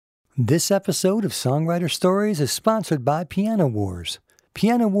This episode of Songwriter Stories is sponsored by Piano Wars.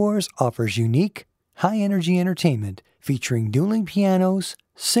 Piano Wars offers unique, high-energy entertainment featuring dueling pianos,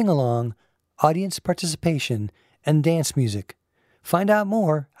 sing-along, audience participation, and dance music. Find out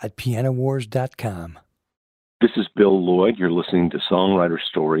more at pianowars.com. This is Bill Lloyd. You're listening to Songwriter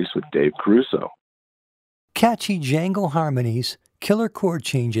Stories with Dave Caruso. Catchy jangle harmonies, killer chord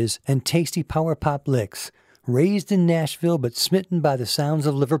changes, and tasty power pop licks. Raised in Nashville but smitten by the sounds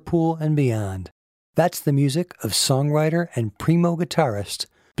of Liverpool and beyond. That's the music of songwriter and primo guitarist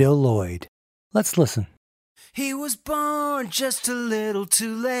Bill Lloyd. Let's listen. He was born just a little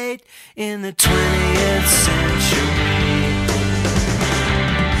too late in the 20th century.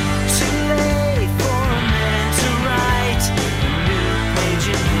 Too late for a man to write a new page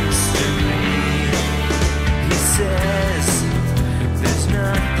in history. He says there's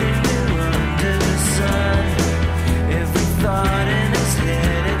nothing new under the sun. Every thought in his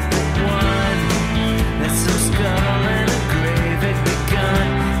head had been one. That some skull and a grave had begun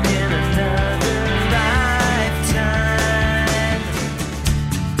in another lifetime.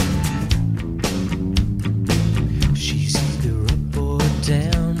 She's either up or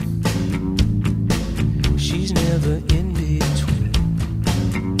down. She's never in between.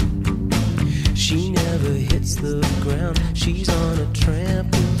 She never hits the ground. She's on a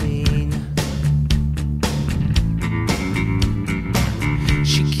trampoline.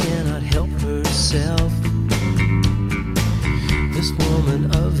 She cannot help herself. This woman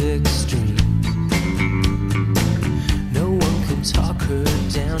of extreme. No one can talk her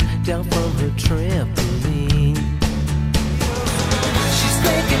down from her trampoline. She's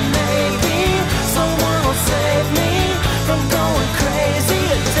thinking maybe someone will save me from going crazy.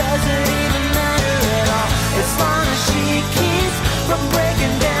 It doesn't even matter at all as long as she keeps from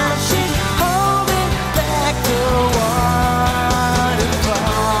breaking down. She's holding back the waterfall.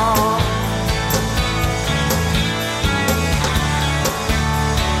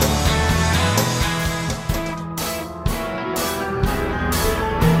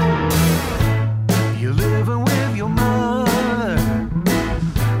 You're living with your mother,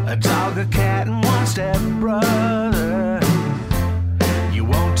 a dog, a cat, and one step brother. You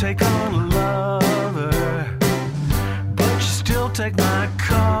won't take on a lover, but you still take my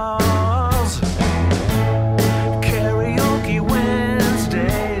calls. Karaoke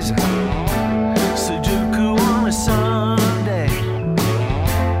Wednesdays, Sudoku on a Sunday.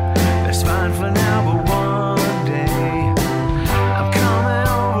 That's fine for now, but one day I'm coming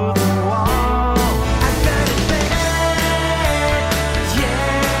over the wall. I got it bad, yeah,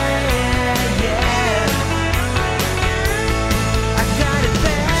 yeah. I got it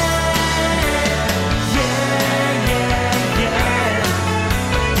bad, yeah, yeah, yeah.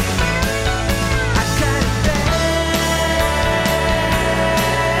 I got it bad,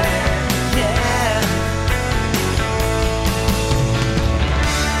 yeah.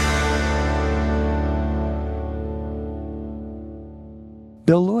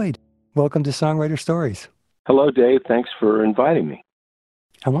 Bill Lloyd, welcome to Songwriter Stories. Hello, Dave. Thanks for inviting me.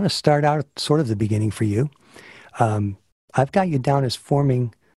 I want to start out at sort of the beginning for you. I've got you down as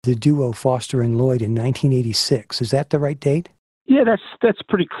forming the duo Foster and Lloyd in 1986. Is that the right date? Yeah, that's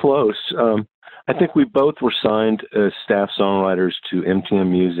pretty close. I think we both were signed as staff songwriters to MTM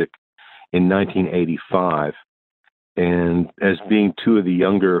Music in 1985. And as being two of the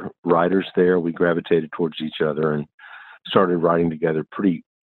younger writers there, we gravitated towards each other and started writing together pretty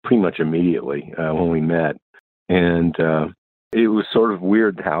much immediately when we met. And it was sort of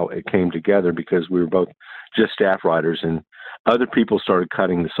weird how it came together because we were both just staff writers and other people started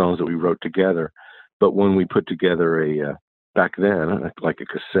cutting the songs that we wrote together. But when we put together back then, like a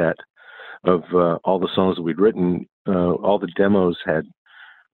cassette of all the songs that we'd written, all the demos had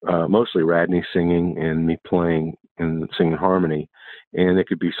mostly Radney singing and me playing and singing harmony. And it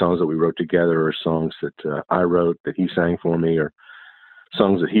could be songs that we wrote together or songs that I wrote that he sang for me or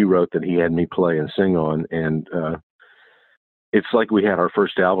songs that he wrote that he had me play and sing on. And it's like we had our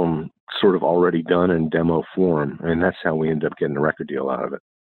first album sort of already done in demo form. And that's how we ended up getting a record deal out of it.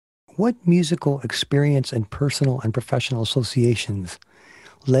 What musical experience and personal and professional associations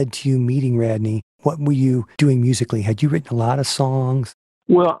led to you meeting Radney? What were you doing musically? Had you written a lot of songs?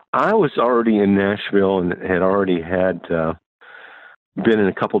 Well, I was already in Nashville and had already had been in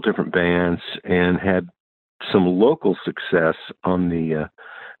a couple different bands and had some local success on the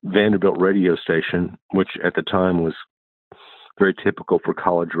Vanderbilt radio station, which at the time was very typical for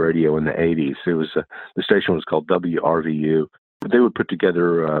college radio in the 80s. It was the station was called WRVU. They would put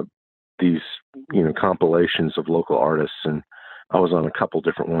together these, compilations of local artists, and I was on a couple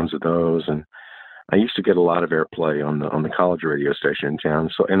different ones of those. And I used to get a lot of airplay on the college radio station in town.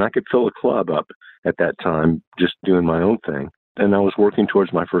 So, and I could fill a club up at that time just doing my own thing. And I was working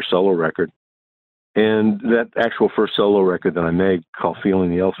towards my first solo record. And that actual first solo record that I made, called Feeling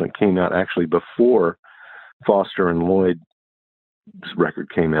the Elephant, came out actually before Foster and Lloyd's record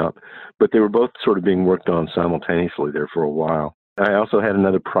came out. But they were both sort of being worked on simultaneously there for a while. I also had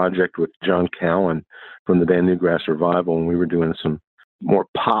another project with John Cowan from the band Newgrass Revival, and we were doing some more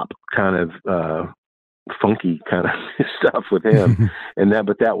pop kind of funky kind of stuff with him.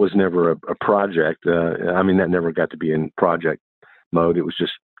 But that was never a project. That never got to be in project mode. It was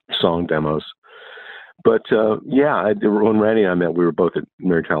just song demos. But when Randy and I met, we were both at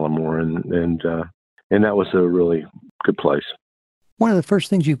Mary Tyler Moore, and that was a really good place. One of the first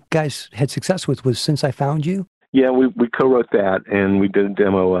things you guys had success with was Since I Found You. Yeah, we co-wrote that, and we did a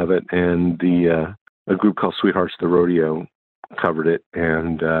demo of it, and a group called Sweethearts the Rodeo covered it,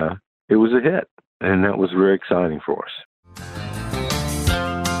 and it was a hit, and that was very exciting for us.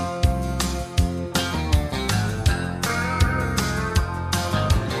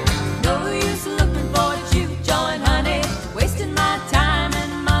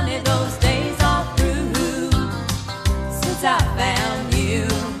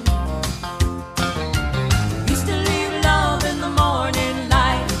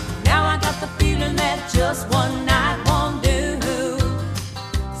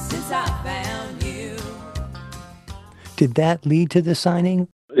 Did that lead to the signing?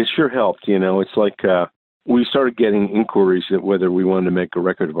 It sure helped. It's like we started getting inquiries that whether we wanted to make a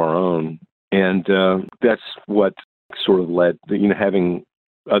record of our own. And that's what sort of led to, having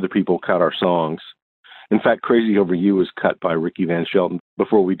other people cut our songs. In fact, Crazy Over You was cut by Ricky Van Shelton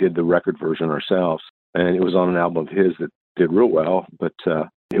before we did the record version ourselves. And it was on an album of his that did real well, but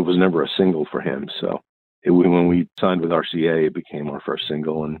it was never a single for him. So when we signed with RCA, it became our first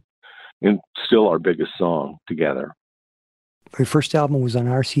single and still our biggest song together. Your first album was on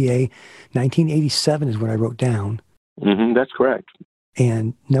RCA. 1987 is what I wrote down. Mm-hmm, that's correct.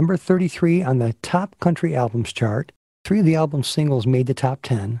 And number 33 on the top country albums chart. 3 of the album's singles made the top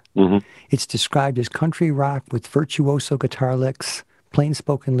 10. Mm-hmm. It's described as country rock with virtuoso guitar licks,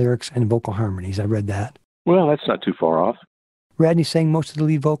 plain-spoken lyrics, and vocal harmonies. I read that. Well, that's not too far off. Radney sang most of the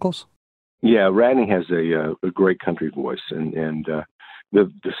lead vocals? Yeah, Radney has a great country voice, and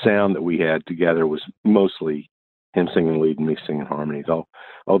the sound that we had together was mostly him singing lead and me singing harmonies.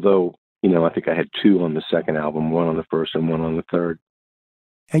 Although, I think I had 2 on the second album, 1 on the first and 1 on the third.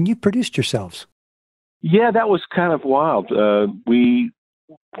 And you produced yourselves. Yeah, that was kind of wild. We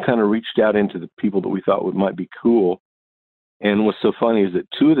kind of reached out into the people that we thought might be cool. And what's so funny is that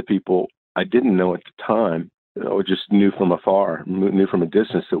 2 of the people I didn't know at the time, or just knew from afar, knew from a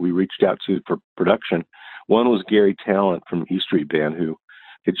distance, that we reached out to for production. One was Gary Talent from E Street Band, who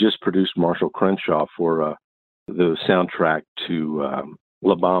had just produced Marshall Crenshaw for the soundtrack to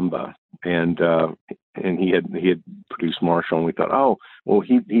La Bamba, and he had produced Marshall, and we thought, oh, well,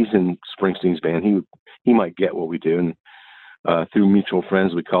 he's in Springsteen's band. He might get what we do. And through mutual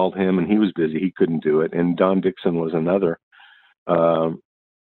friends, we called him, and he was busy. He couldn't do it. And Don Dixon was another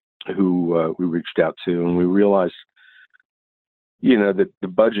who we reached out to, and we realized, that the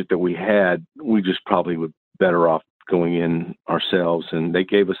budget that we had, we just probably would better off going in ourselves, and they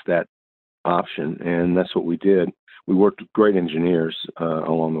gave us that option, and that's what we did. We worked with great engineers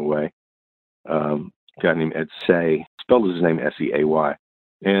along the way. A guy named Ed Say, spelled his name S-E-A-Y,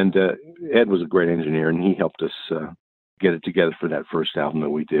 and Ed was a great engineer, and he helped us get it together for that first album that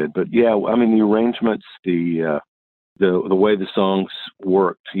we did. But yeah, the arrangements, the way the songs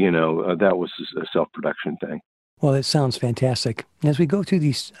worked, that was a self-production thing. Well, it sounds fantastic. As we go through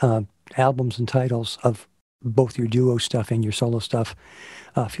these albums and titles of both your duo stuff and your solo stuff,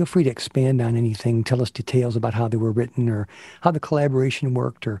 feel free to expand on anything. Tell us details about how they were written, or how the collaboration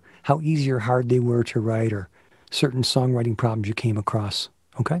worked, or how easy or hard they were to write, or certain songwriting problems you came across,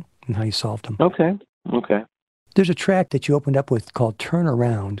 okay? And how you solved them. Okay. There's a track that you opened up with called Turn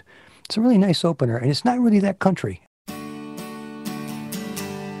Around. It's a really nice opener, and it's not really that country.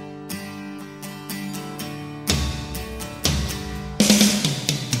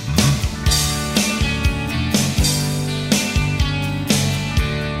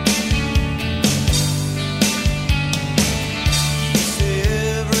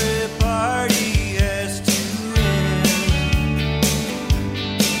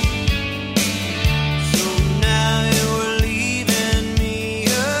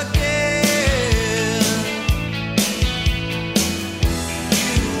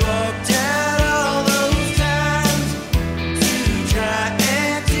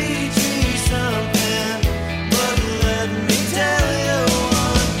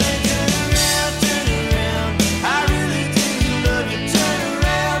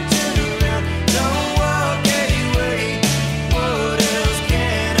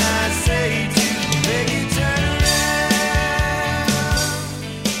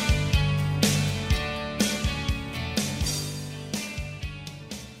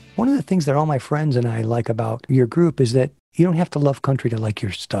 One of the things that all my friends and I like about your group is that you don't have to love country to like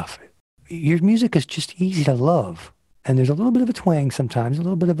your stuff. Your music is just easy to love. And there's a little bit of a twang sometimes, a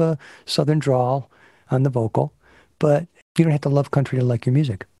little bit of a southern drawl on the vocal, but you don't have to love country to like your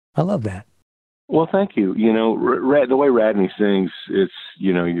music. I love that. Well, thank you. You know, the way Radney sings, it's,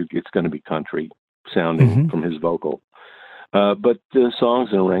 you know, it's going to be country sounding from his vocal. But the songs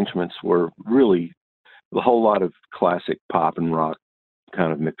and arrangements were really a whole lot of classic pop and rock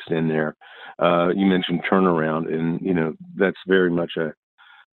kind of mixed in there. You mentioned Turnaround, and, you know, that's very much a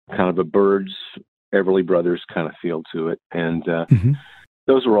kind of a Byrds, Everly Brothers kind of feel to it. And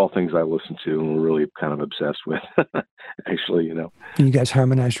those were all things I listened to and were really kind of obsessed with, actually, you know. And you guys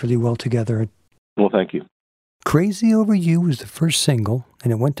harmonized really well together. Well, thank you. Crazy Over You was the first single,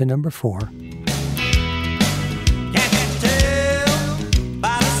 and it went to number 4.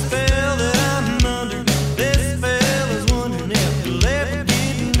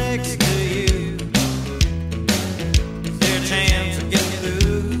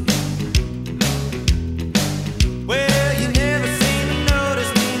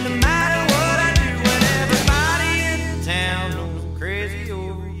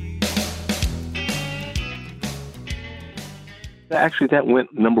 Actually, that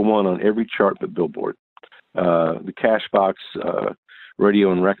went number 1 on every chart but Billboard. The Cashbox,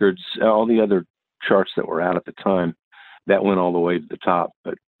 Radio and Records, all the other charts that were out at the time, that went all the way to the top,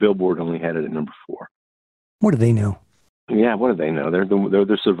 but Billboard only had it at number 4. What do they know? Yeah, what do they know? They're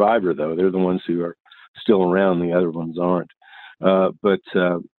the survivor, though. They're the ones who are still around. The other ones aren't. But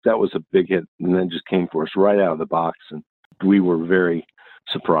that was a big hit, and then just came for us right out of the box, and we were very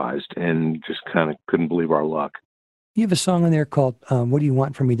surprised and just kind of couldn't believe our luck. You have a song on there called What Do You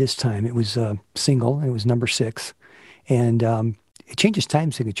Want From Me This Time? It was a single, and it was number 6, and it changes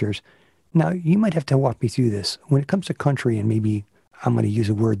time signatures. Now, you might have to walk me through this. When it comes to country, and maybe I'm going to use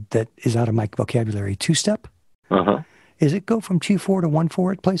a word that is out of my vocabulary, two-step? Does it go from 2/4 to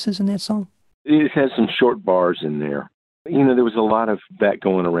 1/4 at places in that song? It has some short bars in there. You know, there was a lot of that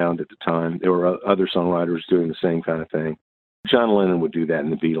going around at the time. There were other songwriters doing the same kind of thing. John Lennon would do that in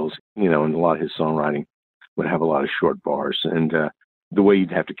the Beatles, you know, and a lot of his songwriting would have a lot of short bars, and the way you'd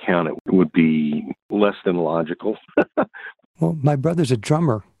have to count it would be less than logical. Well, my brother's a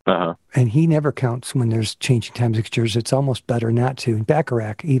drummer, and he never counts when there's changing time signatures. It's almost better not to. And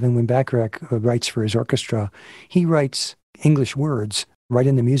Bacharach, even when Bacharach writes for his orchestra, he writes English words right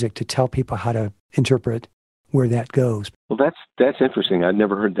in the music to tell people how to interpret where that goes. Well, that's interesting. I'd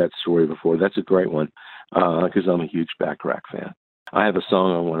never heard that story before. That's a great one, because I'm a huge Bacharach fan. I have a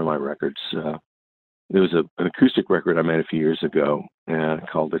song on one of my records. There was an acoustic record I made a few years ago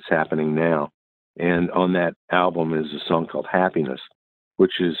called It's Happening Now. And on that album is a song called Happiness,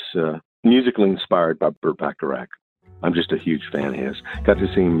 which is musically inspired by Burt Bacharach. I'm just a huge fan of his. Got to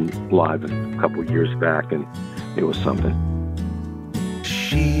see him live a couple of years back, and it was something.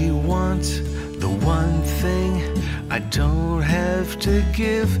 She wants the one thing I don't have to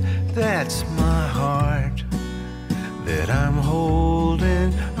give. That's my heart that I'm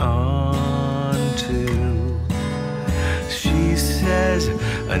holding on to. She says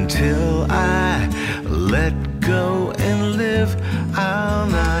until I let go and live, I'll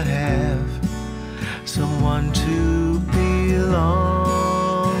not have someone to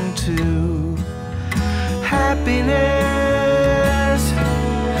belong to. Happiness,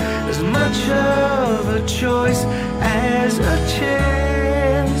 as much of a choice as a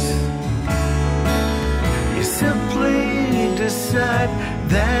chance. You simply decide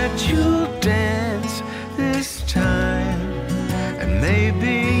that you'll dance this time, and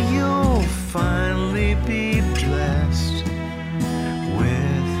maybe you'll finally be blessed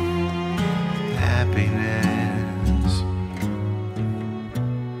with happiness.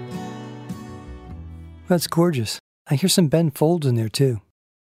 That's gorgeous. I hear some Ben Folds in there too.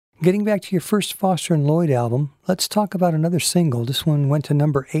 Getting back to your first Foster and Lloyd album, let's talk about another single. This one went to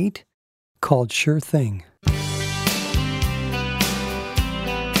number 8, called Sure Thing.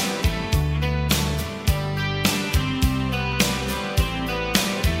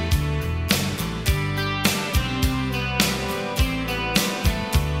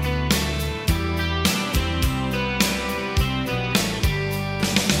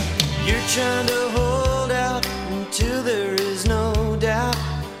 You're trying to hold out until there is no doubt.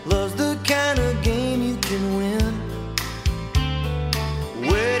 Love's the kind of game you can win.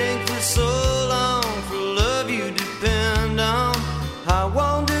 Waiting for so long for love you depend on. I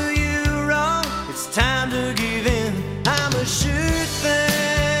won't do you wrong, it's time to give in. I'm a sure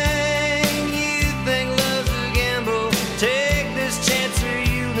thing. You think love's a gamble, take this chance or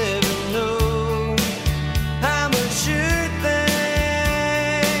you never know. I'm a sure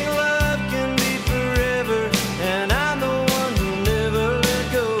thing.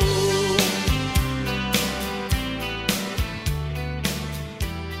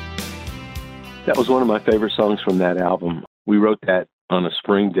 was one of my favorite songs from that album. We wrote that on a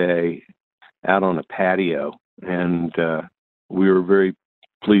spring day out on a patio, and we were very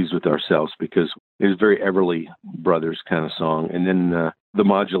pleased with ourselves because it was very Everly Brothers kind of song. And then the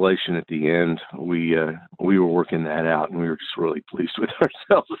modulation at the end, we were working that out, and we were just really pleased with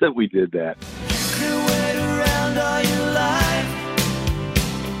ourselves that we did that. You could wait around all your life,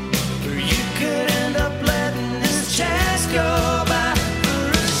 or you could end up letting this chance go by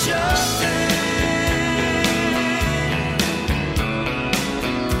for a short thing.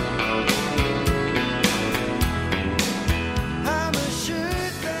 I'm a sure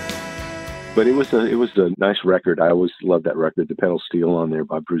thing. But it was a nice record. I always loved that record. The Pedal Steel on there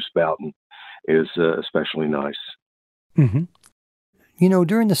by Bruce Boughton is especially nice. Mm-hmm. You know,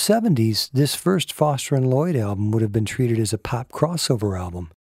 during the 70s, this first Foster and Lloyd album would have been treated as a pop crossover album.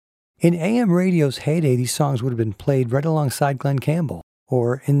 In AM radio's heyday, these songs would have been played right alongside Glen Campbell.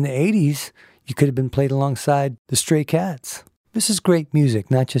 Or in the 80s, you could have been played alongside the Stray Cats. This is great music,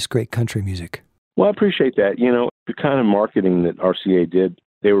 not just great country music. Well, I appreciate that. You know, the kind of marketing that RCA did,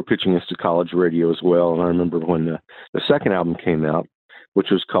 they were pitching us to college radio as well. And I remember when the second album came out, which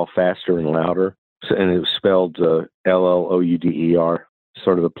was called Faster and Louder, and it was spelled Llouder,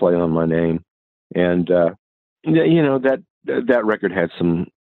 sort of a play on my name. And, you know, that record had some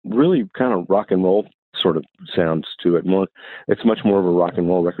really kind of rock and roll sort of sounds to it. It's much more of a rock and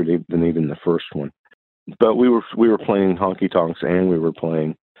roll record than even the first one. But we were playing honky tonks and we were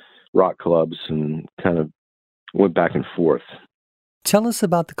playing rock clubs and kind of went back and forth. Tell us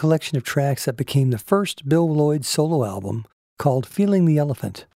about the collection of tracks that became the first Bill Lloyd solo album called Feeling the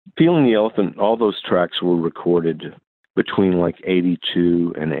Elephant. Feeling the Elephant, all those tracks were recorded between like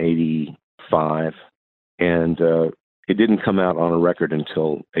 82 and 85. And it didn't come out on a record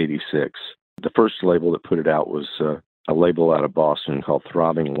until 86. The first label that put it out was a label out of Boston called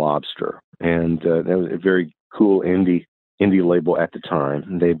Throbbing Lobster. And that was a very cool indie label at the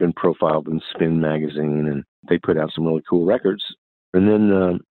time. They had been profiled in Spin magazine, and they put out some really cool records. And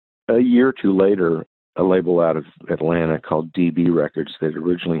then a year or two later, a label out of Atlanta called DB Records that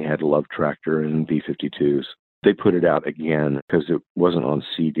originally had Love Tractor and B-52s. They put it out again because it wasn't on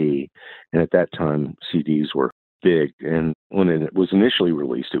CD. And at that time, CDs were big. And when it was initially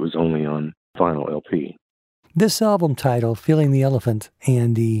released, it was only on vinyl LP. This album title, Feeling the Elephant,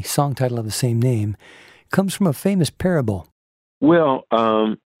 and the song title of the same name, comes from a famous parable. Well,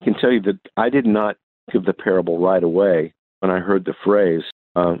 I can tell you that I did not give the parable right away when I heard the phrase.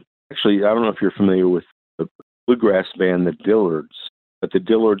 Actually, I don't know if you're familiar with the bluegrass band, the Dillards, but the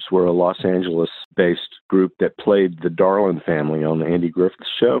Dillards were a Los Angeles-based group that played the Darlin Family on the Andy Griffith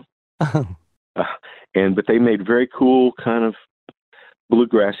Show. But they made very cool kind of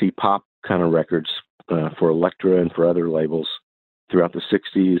bluegrassy pop kind of records for Elektra and for other labels throughout the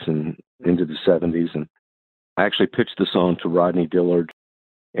 60s and into the 70s. And I actually pitched the song to Rodney Dillard,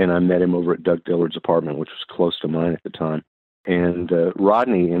 and I met him over at Doug Dillard's apartment, which was close to mine at the time. And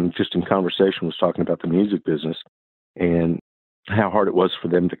Rodney, and just in conversation, was talking about the music business and how hard it was for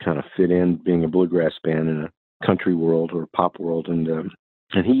them to kind of fit in being a bluegrass band in a country world or pop world. And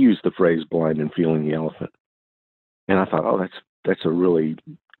he used the phrase "blind and feeling the elephant." And I thought, oh, that's a really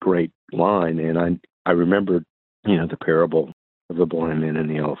great line. And I remembered, you know, the parable of the blind man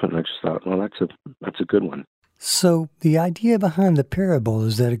and the elephant. And I just thought, well, that's a good one. So the idea behind the parable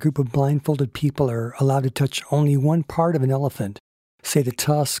is that a group of blindfolded people are allowed to touch only one part of an elephant, say the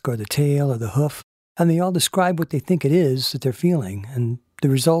tusk or the tail or the hoof, and they all describe what they think it is that they're feeling, and the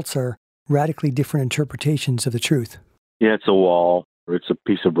results are radically different interpretations of the truth. Yeah, it's a wall or it's a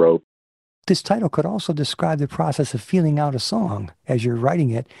piece of rope. This title could also describe the process of feeling out a song as you're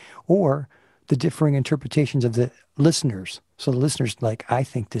writing it, or the differing interpretations of the listeners. So the listeners like, I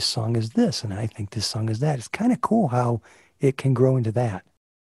think this song is this, and I think this song is that. It's kind of cool how it can grow into that.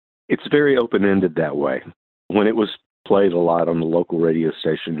 It's very open-ended that way. When it was played a lot on the local radio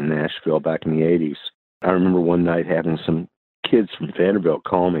station in Nashville back in the 80s, I remember one night having some kids from Vanderbilt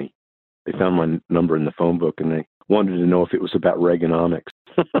call me. They found my number in the phone book, and they wanted to know if it was about Reaganomics,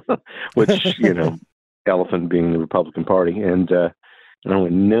 which, you know, elephant being the Republican Party. And I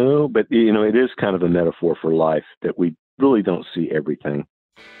went, no, but, you know, it is kind of a metaphor for life that we really don't see everything.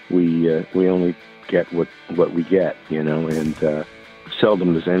 We only get what we get, you know, and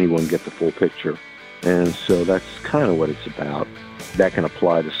seldom does anyone get the full picture. And so that's kind of what it's about. That can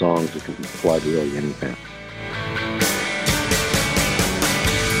apply to songs. It can apply to really anything.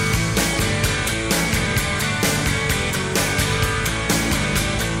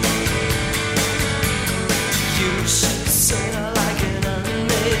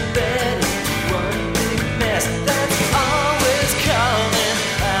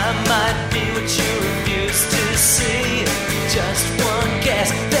 What you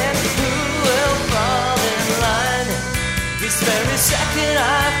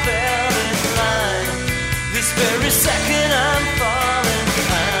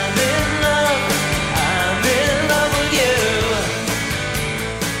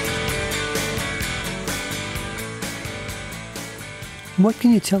What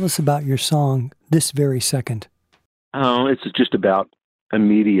can you tell us about your song, This Very Second? Oh, it's just about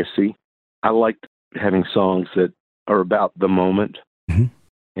immediacy. I like having songs that are about the moment. Mm-hmm.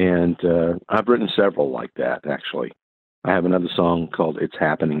 And I've written several like that, actually. I have another song called It's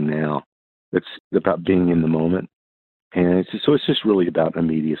Happening Now. It's about being in the moment. And it's just really about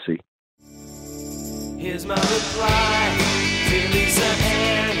immediacy. Here's my reply to Lisa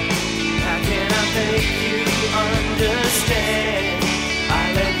Ann. How can I make you understand?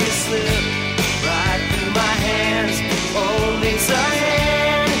 I let you slip right through my hands. Oh, Lisa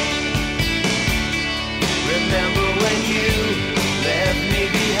Ann. Remember when you left me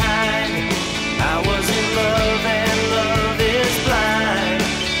behind? I was in love and love is blind.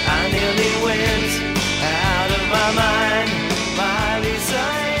 I nearly went out of my mind. My Lisa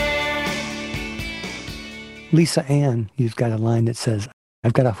Ann. Lisa Ann, you've got a line that says,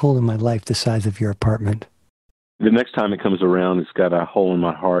 I've got a hole in my life the size of your apartment. The next time it comes around, it's got a hole in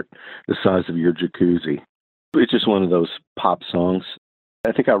my heart the size of your jacuzzi. It's just one of those pop songs.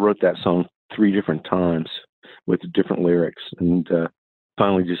 I think I wrote that song 3 different times with different lyrics, and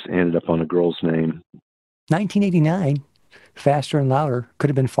finally just ended up on a girl's name. 1989, Faster and Louder.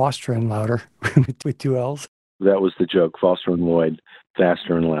 Could have been Foster and Louder with 2 L's. That was the joke, Foster and Lloyd,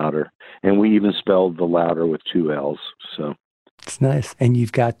 Faster and Louder. And we even spelled the louder with 2 L's. So it's nice. And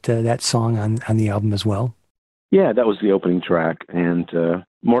you've got that song on the album as well. Yeah, that was the opening track. And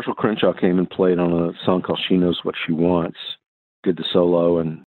Marshall Crenshaw came and played on a song called She Knows What She Wants, did the solo,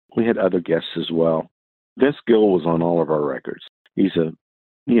 and we had other guests as well. Vince Gill was on all of our records. He's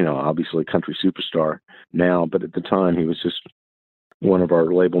obviously a country superstar now, but at the time he was just one of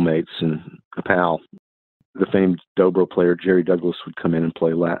our label mates and a pal. The famed dobro player Jerry Douglas would come in and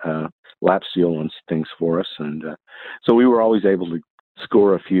play lap steel on things for us. And so we were always able to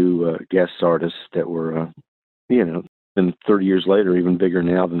score a few guest artists that were, and 30 years later, even bigger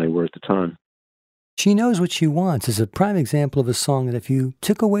now than they were at the time. She Knows What She Wants is a prime example of a song that if you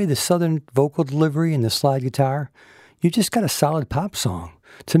took away the southern vocal delivery and the slide guitar, you just got a solid pop song.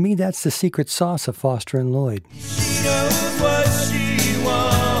 To me, that's the secret sauce of Foster and Lloyd. She knows what she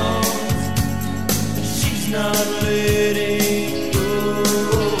wants. She's not letting go.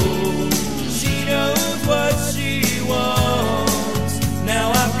 She knows what she wants.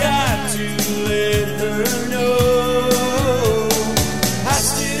 Now I've got to let her know. I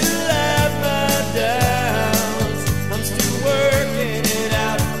still have my doubts. I'm still working it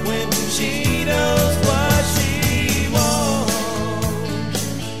out when she knows what she wants.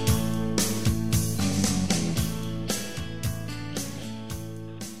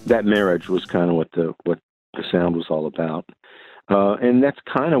 That marriage was kind of what the sound was all about. And that's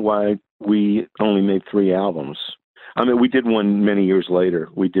kind of why we only made 3 albums. I mean, we did one many years later.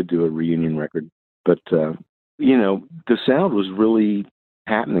 We did do a reunion record. But, the sound was really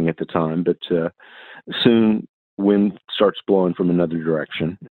happening at the time. But soon wind starts blowing from another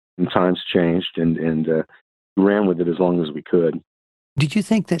direction. And times changed, and we ran with it as long as we could. Did you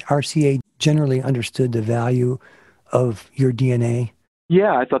think that RCA generally understood the value of your DNA?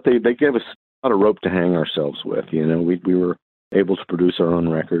 Yeah, I thought they gave us a lot of rope to hang ourselves with. We were able to produce our own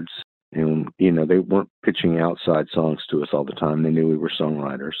records, and they weren't pitching outside songs to us all the time. They knew we were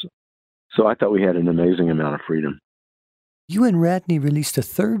songwriters, so I thought we had an amazing amount of freedom. You and Radney released a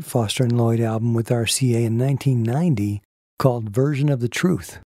 3rd Foster and Lloyd album with RCA in 1990 called Version of the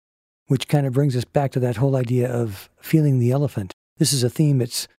Truth, which kind of brings us back to that whole idea of feeling the elephant. This is a theme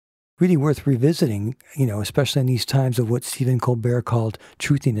that's really worth revisiting, especially in these times of what Stephen Colbert called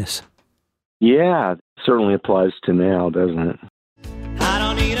truthiness. Yeah, it certainly applies to now, doesn't it? I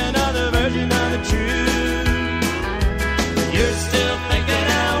don't need another version of the truth. You're still thinking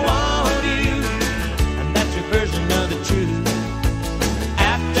I want you, and that's your version of the truth.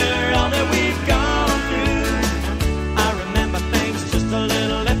 After all that we've gone through, I remember things just a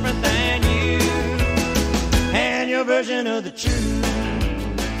little different than you, and your version of the truth.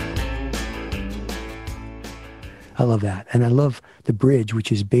 I love that. And I love the bridge,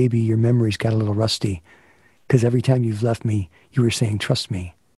 which is, baby, your memory's got a little rusty. Because every time you've left me, you were saying, trust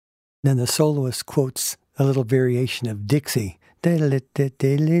me. Then the soloist quotes a little variation of Dixie. 'Cause every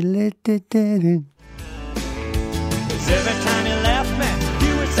time you left me,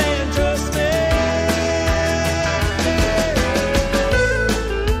 you were saying, trust me.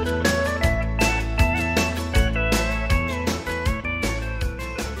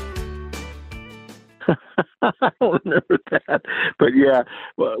 I don't remember that, but yeah.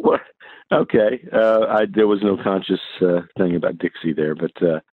 Well, okay. There was no conscious thing about Dixie there, but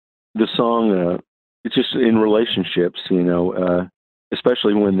the song, it's just in relationships,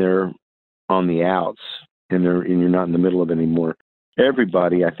 especially when they're on the outs and you're not in the middle of it anymore.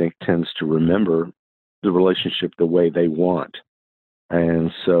 everybody, I think, tends to remember the relationship the way they want.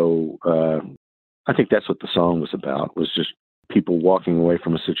 And so I think that's what the song was about, was just people walking away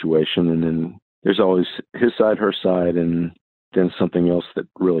from a situation, and then there's always his side, her side, and then something else that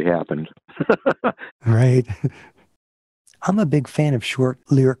really happened. Right. I'm a big fan of short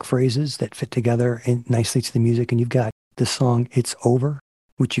lyric phrases that fit together nicely to the music, and you've got the song It's Over,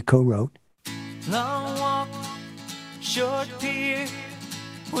 which you co-wrote. Long walk, short pier,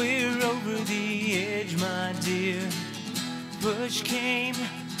 we're over the edge, my dear. Push came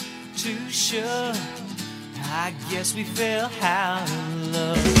to shove, I guess we fell out of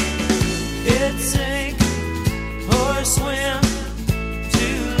love. It sank or swim,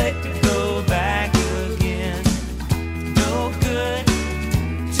 too late to go back again. No good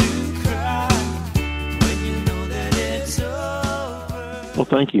to cry when you know that it's over. Well,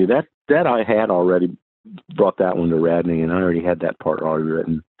 thank you. That I had already brought that one to Radney, and I already had that part already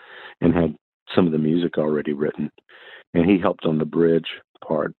written and had some of the music already written. And he helped on the bridge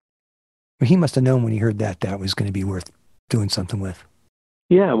part. Well, he must have known when he heard that was going to be worth doing something with.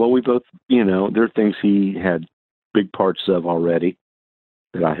 Yeah, well, we both, there are things he had big parts of already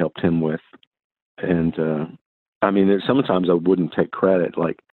that I helped him with. And, sometimes I wouldn't take credit,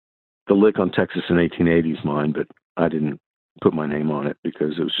 like the lick on Texas in 1880 is mine, but I didn't put my name on it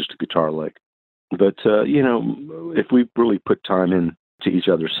because it was just a guitar lick. But, if we really put time into each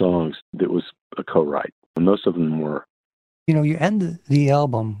other's songs, it was a co-write. And most of them were. You end the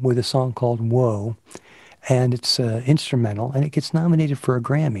album with a song called Whoa, and it's instrumental, and it gets nominated for a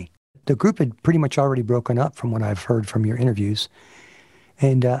Grammy. The group had pretty much already broken up from what I've heard from your interviews.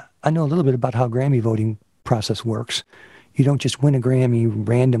 And I know a little bit about how Grammy voting process works. You don't just win a Grammy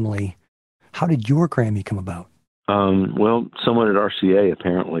randomly. How did your Grammy come about? Well, someone at RCA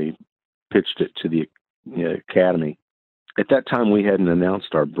apparently pitched it to the Academy. At that time, we hadn't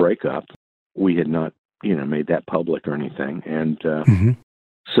announced our breakup. We had not, made that public or anything. And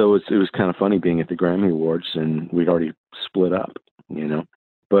so it was kind of funny being at the Grammy Awards, and we'd already split up,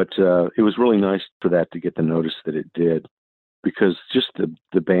 But it was really nice for that to get the notice that it did, because just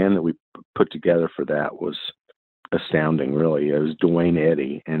the band that we put together for that was astounding, really. It was Duane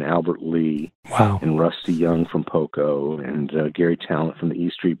Eddy and Albert Lee, wow, and Rusty Young from Poco, and Gary Talent from the E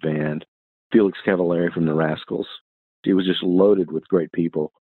Street Band, Felix Cavallari from the Rascals. It was just loaded with great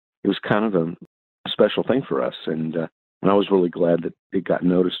people. It was kind of a special thing for us, and I was really glad that it got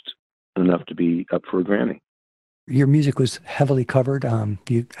noticed enough to be up for a Grammy. Your music was heavily covered. I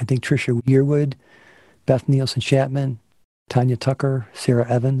think Trisha Yearwood, Beth Nielsen Chapman, Tanya Tucker, Sarah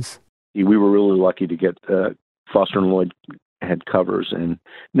Evans. We were really lucky to get Foster and Lloyd had covers, and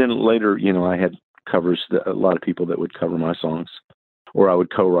then later, I had covers, a lot of people that would cover my songs, or I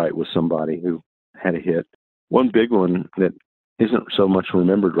would co-write with somebody who had a hit. One big one that isn't so much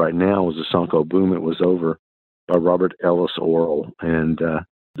remembered right now was the song called Boom, It Was Over by Robert Ellis Oral, and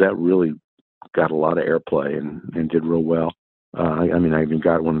that really got a lot of airplay and did real well. I even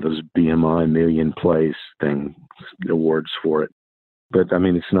got one of those BMI million plays awards for it. But,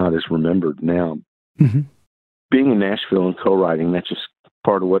 it's not as remembered now. Mm-hmm. Being in Nashville and co-writing, that's just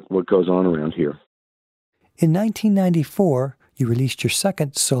part of what goes on around here. In 1994, you released your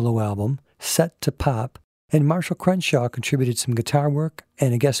second solo album, Set to Pop, and Marshall Crenshaw contributed some guitar work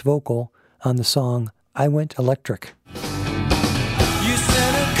and a guest vocal on the song I Went Electric. You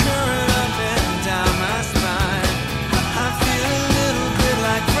sent a current up and down my spine. I feel a little bit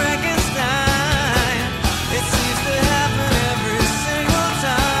like Frankenstein. It seems to happen every single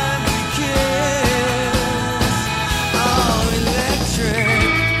time we kiss. Oh, electric.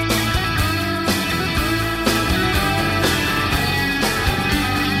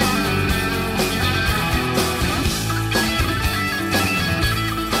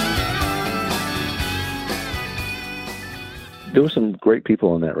 There were some great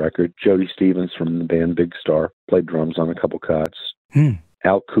people on that record. Jody Stevens from the band Big Star played drums on a couple cuts.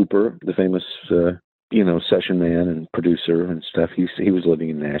 Al Cooper, the famous, session man and producer and stuff. He was living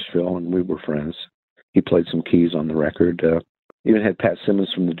in Nashville, and we were friends. He played some keys on the record. Even had Pat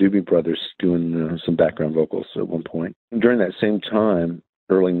Simmons from the Doobie Brothers doing some background vocals at one point. And during that same time,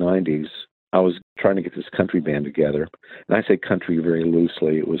 early 90s, I was trying to get this country band together. And I say country very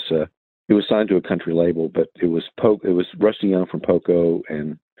loosely. It was signed to a country label, but it was Rusty Young from Poco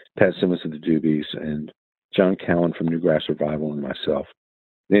and Pat Simmons of the Doobies and John Cowan from Newgrass Revival and myself.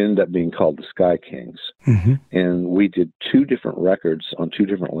 They ended up being called the Sky Kings. Mm-hmm. And we did 2 different records on 2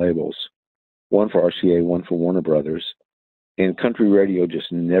 different labels, one for RCA, one for Warner Brothers. And country radio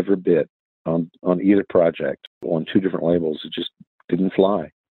just never bit on either project on 2 different labels. It just didn't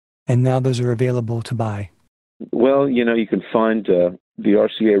fly. And now those are available to buy. Well, you can find the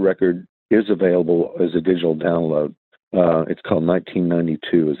RCA record is available as a digital download. It's called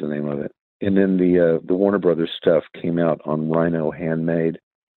 1992 is the name of it. And then the Warner Brothers stuff came out on Rhino Handmade.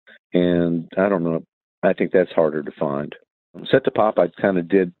 And I don't know, I think that's harder to find. Set to Pop I kind of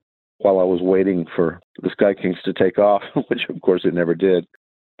did while I was waiting for the Sky Kings to take off, which of course it never did.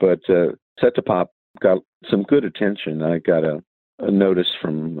 But Set to Pop got some good attention. I got a notice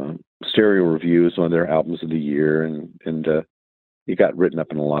from Stereo Reviews, one of their albums of the year, and it got written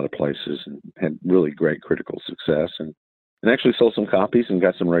up in a lot of places and had really great critical success, and actually sold some copies and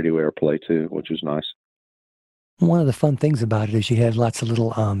got some radio airplay too, which was nice. One of the fun things about it is you had lots of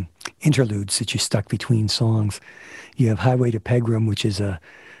little interludes that you stuck between songs. You have Highway to Pegram, which is a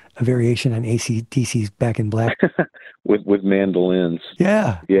variation on AC/DC's Back in Black. with mandolins.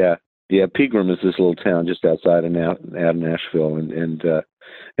 Yeah. Yeah, Pegram is this little town just outside of Nashville, and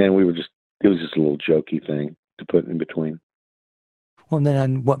we were it was just a little jokey thing to put in between. Well, and then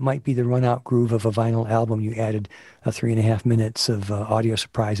on what might be the run-out groove of a vinyl album, you added 3.5 minutes of audio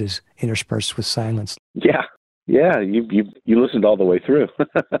surprises interspersed with silence. Yeah, you listened all the way through.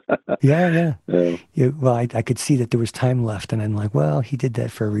 Yeah. Well, I could see that there was time left, and I'm like, well, he did that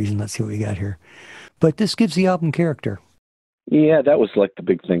for a reason. Let's see what we got here. But this gives the album character. Yeah, that was like the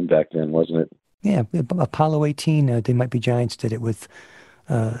big thing back then, wasn't it? Yeah, Apollo 18, They Might Be Giants did it with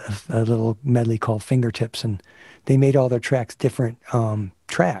a little medley called Fingertips, and they made all their tracks different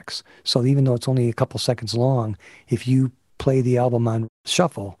tracks. So even though it's only a couple seconds long, if you play the album on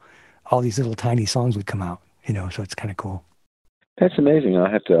shuffle, all these little tiny songs would come out, so it's kind of cool. That's amazing. I'll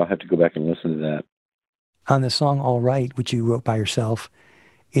have to go back and listen to that. On the song All Right, which you wrote by yourself,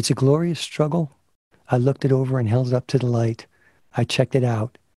 it's a glorious struggle. I looked it over and held it up to the light. I checked it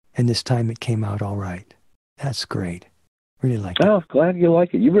out, and this time it came out all right. That's great. Really like it. Oh, glad you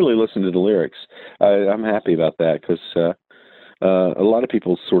like it. You really listen to the lyrics. I'm happy about that because a lot of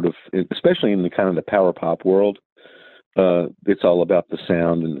people sort of, especially in the kind of the power pop world, it's all about the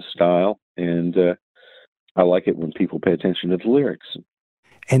sound and the style. And I like it when people pay attention to the lyrics.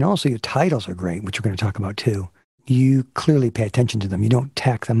 And also your titles are great, which we're going to talk about too. You clearly pay attention to them. You don't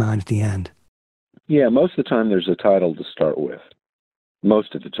tack them on at the end. Yeah, most of the time there's a title to start with.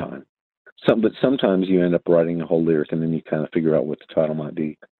 Most of the time. But sometimes you end up writing a whole lyric and then you kind of figure out what the title might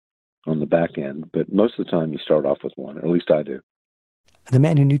be on the back end. But most of the time you start off with one, or at least I do. The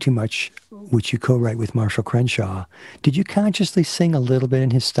Man Who Knew Too Much, which you co-write with Marshall Crenshaw, did you consciously sing a little bit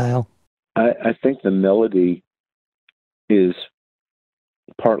in his style? I think the melody is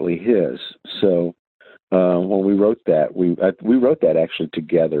partly his. So when we wrote that, we wrote that actually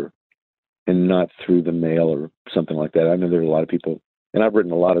together and not through the mail or something like that. I know there are a lot of people, and I've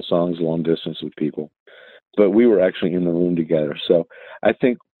written a lot of songs long distance with people, but we were actually in the room together. So I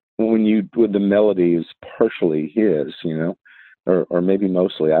think when the melody is partially his, or maybe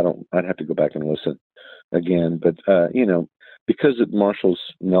mostly, I'd have to go back and listen again. But, because Marshall's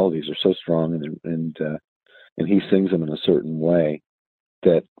melodies are so strong and he sings them in a certain way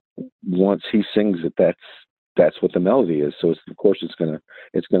that once he sings it, that's what the melody is. So of course it's gonna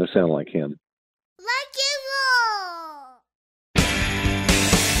sound like him. Like it all.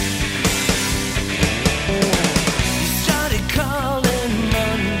 You started calling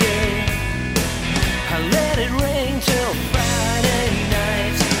Monday. I let it rain till Friday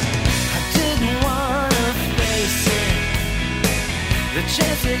night. I didn't wanna face it. The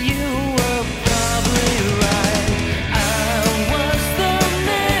chance that you were probably right. I was the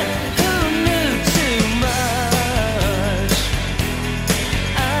man who knew too much.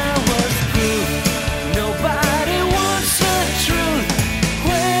 I was proof. Nobody wants the truth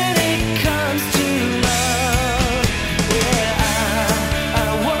when it comes to love. Yeah, I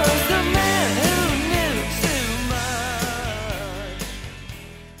was the man who knew too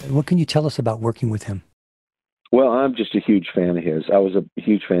much. What can you tell us about working with him? Well, I'm just a huge fan of his. I was a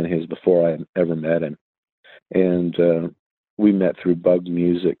huge fan of his before I ever met him. And we met through Bug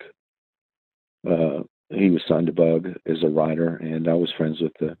Music. He was signed to Bug as a writer, and I was friends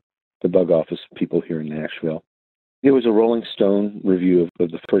with the Bug office people here in Nashville. It was a Rolling Stone review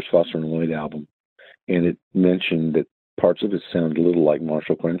of the first Foster and Lloyd album, and it mentioned that parts of it sound a little like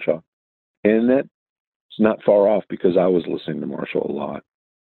Marshall Crenshaw. And that's not far off because I was listening to Marshall a lot.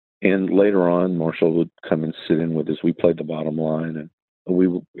 And later on, Marshall would come and sit in with us. We played The Bottom Line, and we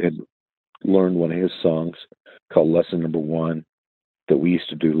had learned one of his songs called Lesson Number One that we used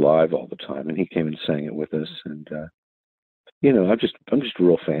to do live all the time. And he came and sang it with us. And, I'm just a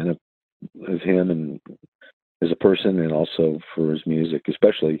real fan of him and as a person and also for his music,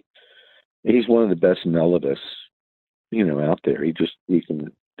 especially. He's one of the best melodists, out there. He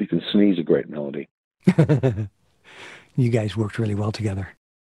can sneeze a great melody. You guys worked really well together.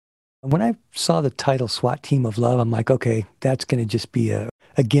 When I saw the title SWAT Team of Love, I'm like, okay, that's going to just be a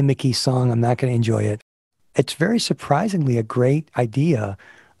gimmicky song. I'm not going to enjoy it. It's very surprisingly a great idea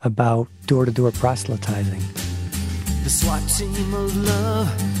about door-to-door proselytizing. The SWAT team of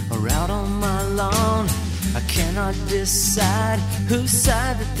love are out on my lawn. I cannot decide whose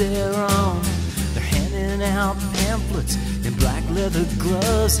side that they're on. They're handing out pamphlets in black leather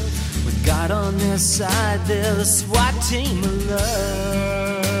gloves. With God on their side, they're the SWAT team of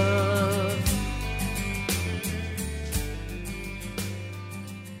love.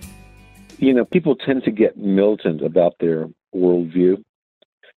 You know, people tend to get militant about their worldview,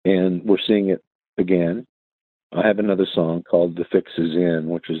 and we're seeing it again. I have another song called The Fix Is In,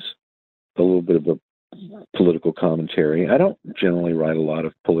 which is a little bit of a political commentary. I don't generally write a lot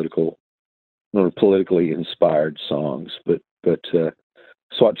of politically inspired songs, but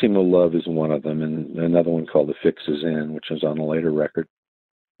SWAT Team of Love is one of them, and another one called The Fix Is In, which is on a later record,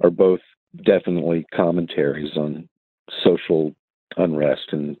 are both definitely commentaries on social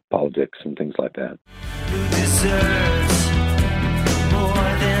unrest and politics and things like that. Who deserves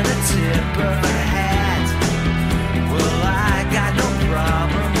more than a tip of a hat? Well, I got no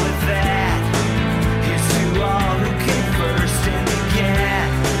problem with that. Here's to all who came first and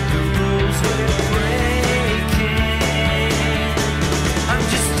began the rules we're breaking. I'm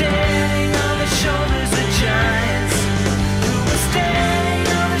just standing on the shoulders of giants who are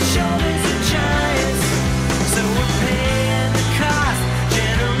standing on the shoulders of giants. So we're paying the cost,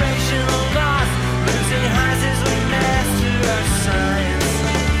 generational loss, losing highs as we master our science.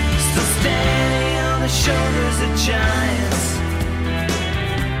 Still standing on the shoulders of giants.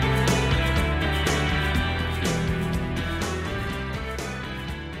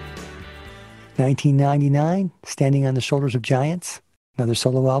 1999, Standing on the Shoulders of Giants, another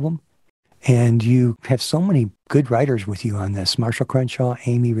solo album. And you have so many good writers with you on this. Marshall Crenshaw,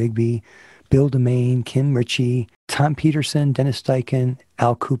 Amy Rigby, Bill DeMain, Kim Ritchie, Tom Peterson, Dennis Deichen,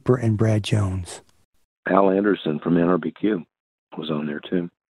 Al Cooper, and Brad Jones. Al Anderson from NRBQ was on there too.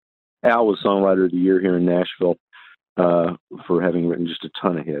 Al was Songwriter of the Year here in Nashville for having written just a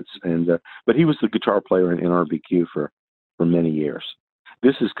ton of hits. But he was the guitar player in NRBQ for many years.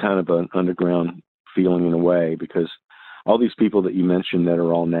 This is kind of an underground feeling in a way, because all these people that you mentioned that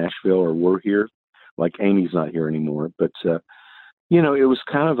are all Nashville or were here, like Amy's not here anymore, but, it was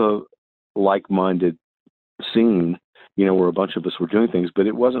kind of a like-minded scene, where a bunch of us were doing things, but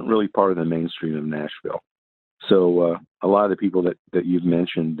it wasn't really part of the mainstream of Nashville. So a lot of the people that you've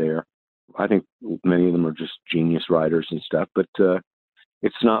mentioned there, I think many of them are just genius writers and stuff, but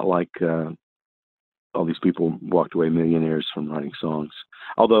it's not like all these people walked away millionaires from writing songs.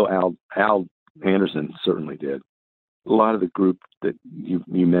 Although Al Anderson certainly did. A lot of the group that you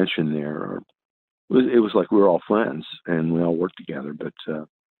mentioned there, it was like we were all friends and we all worked together, but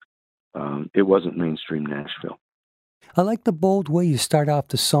it wasn't mainstream Nashville. I like the bold way you start off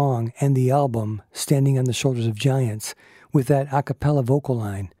the song and the album, Standing on the Shoulders of Giants, with that a cappella vocal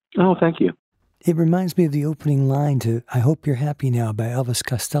line. Oh, thank you. It reminds me of the opening line to I Hope You're Happy Now by Elvis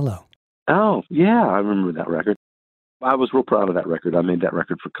Costello. Oh, yeah, I remember that record. I was real proud of that record. I made that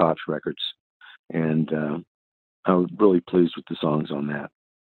record for Koch Records, and I was really pleased with the songs on that.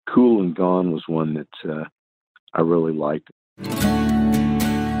 Cool and Gone was one that I really liked.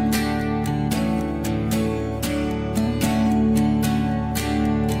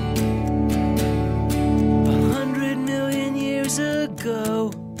 100 million years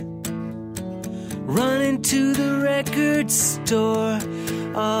ago, running to the record store,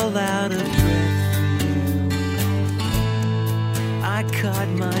 all out of breath for you. I caught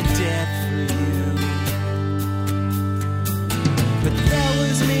my death for you. But that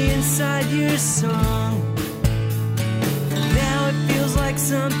was me inside your song. Now it feels like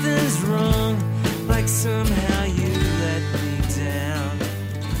something's wrong, like somehow you let me down.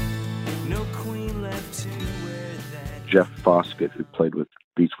 No queen left to wear that. Jeff Foskett, who played with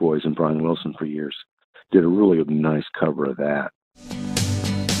Beach Boys and Brian Wilson for years, did a really nice cover of that.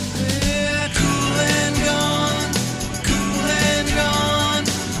 Yeah, cool and gone,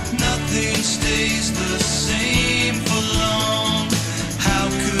 nothing stays the same for long. How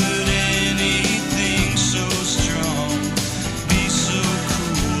could anything so strong be so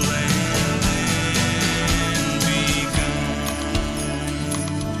cool and then be gone?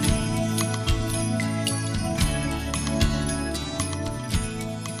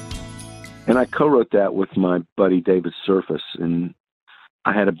 And I co-wrote that with my buddy David Surface, and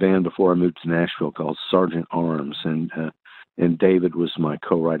I had a band before I moved to Nashville called Sergeant Arms, and David was my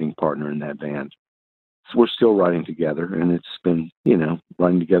co-writing partner in that band. So we're still writing together, and it's been,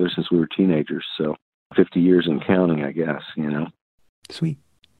 writing together since we were teenagers. So 50 years and counting, I guess, Sweet.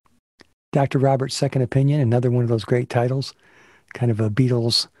 Dr. Robert's Second Opinion, another one of those great titles, kind of a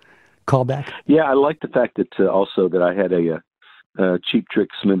Beatles callback. Yeah, I like the fact that also that I had a Cheap Trick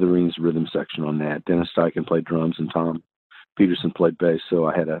Smithereens rhythm section on that. Dennis Steichen played drums and Tom Peterson played bass, so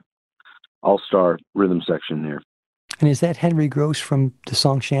I had a all-star rhythm section there. And is that Henry Gross from the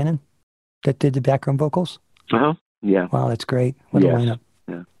song Shannon that did the background vocals? Uh-huh, yeah. Wow, that's great. What a lineup.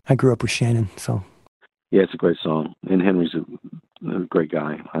 Yeah. I grew up with Shannon, so. Yeah, it's a great song. And Henry's a great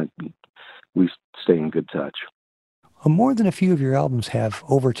guy. We stay in good touch. More than a few of your albums have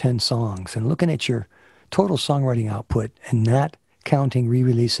over 10 songs. And looking at your total songwriting output and not counting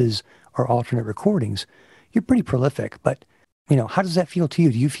re-releases or alternate recordings, you're pretty prolific. But, how does that feel to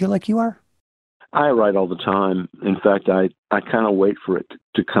you? Do you feel like you are? I write all the time. In fact, I kind of wait for it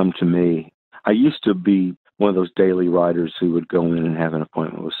to come to me. I used to be one of those daily writers who would go in and have an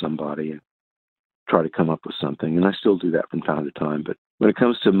appointment with somebody and try to come up with something. And I still do that from time to time. But when it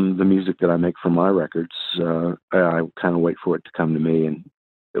comes to the music that I make for my records, I kind of wait for it to come to me. And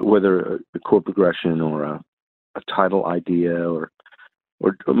whether a chord progression or a title idea or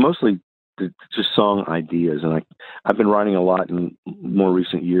mostly just song ideas. And I've been writing a lot in more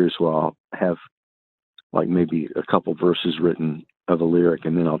recent years where I'll have like maybe a couple verses written of a lyric,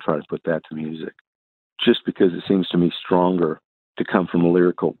 and then I'll try to put that to music, just because it seems to me stronger to come from a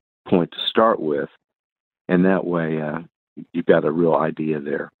lyrical point to start with. And that way you've got a real idea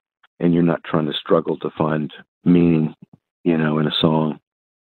there, and you're not trying to struggle to find meaning, in a song.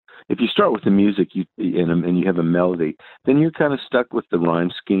 If you start with the music and you have a melody, then you're kind of stuck with the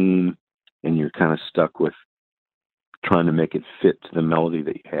rhyme scheme, and you're kind of stuck with trying to make it fit to the melody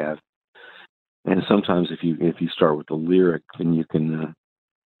that you have. And sometimes if you start with the lyric, then you can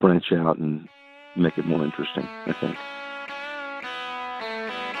branch out and make it more interesting, I think.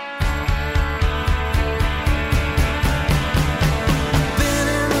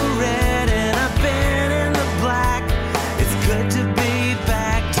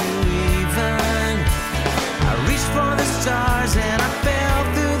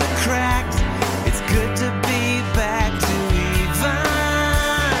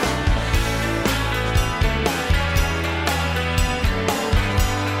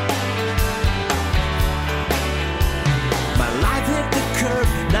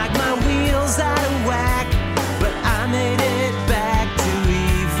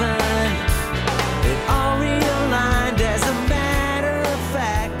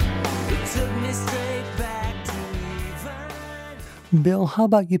 Bill, how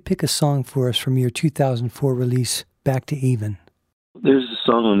about you pick a song for us from your 2004 release, Back to Even? There's a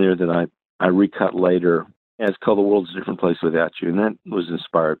song on there that I recut later. It's called The World's a Different Place Without You, and that was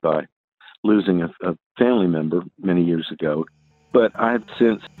inspired by losing a family member many years ago. But I've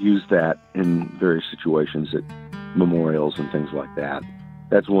since used that in various situations at memorials and things like that.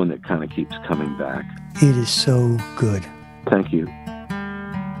 That's one that kind of keeps coming back. It is so good. Thank you.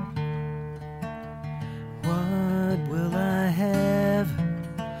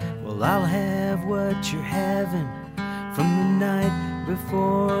 I'll have what you're having from the night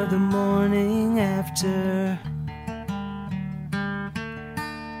before the morning after.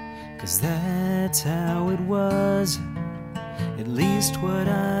 'Cause that's how it was, at least what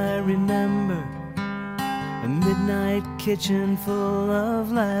I remember. A midnight kitchen full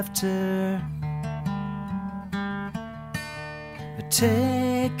of laughter,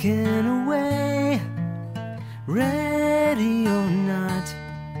 taken away, ready or not.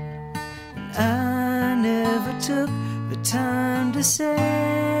 I never took the time to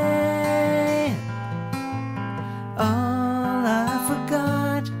say all I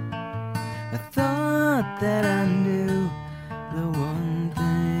forgot. I thought that I knew the one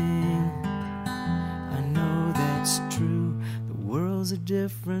thing. I know that's true. The world's a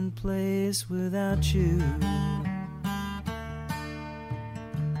different place without you.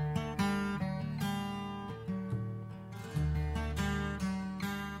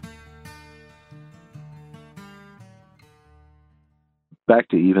 Back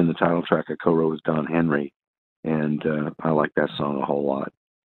to Even, the title track I co-wrote with Don Henry, and I like that song a whole lot.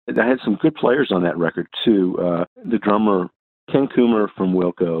 I had some good players on that record, too. The drummer, Ken Coomer from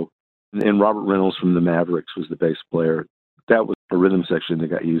Wilco, and Robert Reynolds from the Mavericks was the bass player. That was a rhythm section that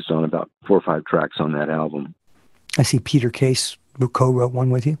got used on about 4 or 5 tracks on that album. I see Peter Case co-wrote one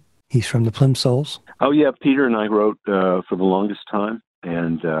with you. He's from the Plimsouls. Oh, yeah, Peter and I wrote for the longest time,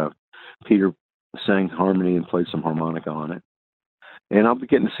 and Peter sang harmony and played some harmonica on it. And I'll be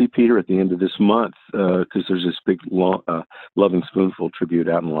getting to see Peter at the end of this month because there's this big Loving Spoonful tribute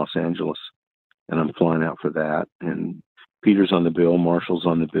out in Los Angeles, and I'm flying out for that. And Peter's on the bill, Marshall's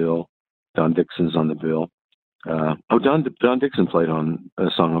on the bill, Don Dixon's on the bill. Don Dixon played on a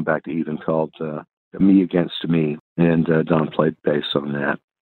song on Back to Even called Me Against Me, and Don played bass on that.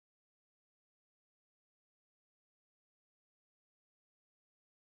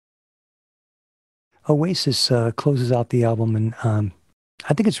 Oasis closes out the album, and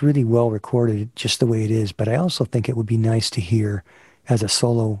I think it's really well recorded just the way it is, but I also think it would be nice to hear as a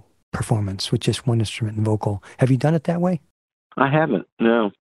solo performance with just one instrument and vocal. Have you done it that way? I haven't,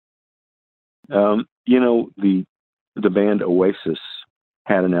 no. The band Oasis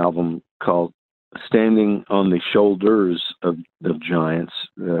had an album called Standing on the Shoulders of Giants,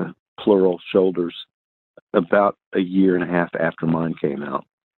 plural shoulders, about a year and a half after mine came out.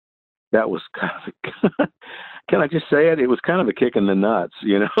 That was kind of can I just say it? It was kind of a kick in the nuts,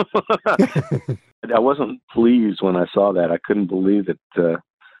 I wasn't pleased when I saw that. I couldn't believe that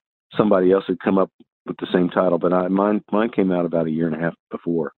somebody else had come up with the same title, but mine came out about a year and a half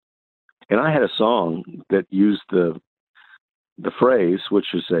before. And I had a song that used the phrase,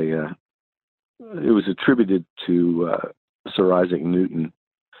 which is it was attributed to Sir Isaac Newton.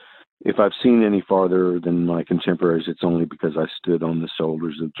 If I've seen any farther than my contemporaries, it's only because I stood on the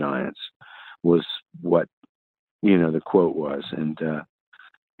shoulders of giants, was what, the quote was. And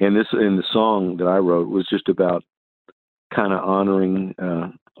the song that I wrote was just about kind of honoring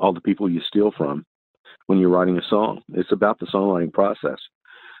all the people you steal from when you're writing a song. It's about the songwriting process.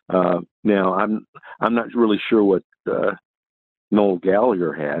 Now, I'm not really sure what Noel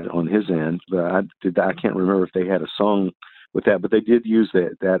Gallagher had on his end, but I can't remember if they had a song with that, but they did use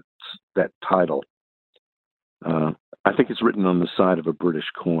that title. I think it's written on the side of a British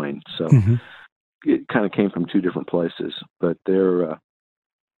coin, so it kind of came from two different places. But they're a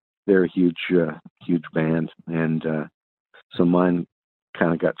huge band, and so mine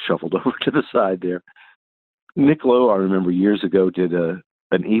kind of got shuffled over to the side there. Nick Lowe, I remember years ago, did an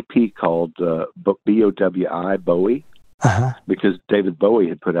EP called B-O-W-I, Bowie, because David Bowie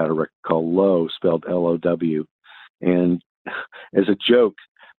had put out a record called Low, spelled L-O-W. And as a joke,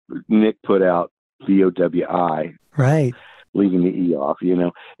 Nick put out B-O-W-I, right, leaving the E off,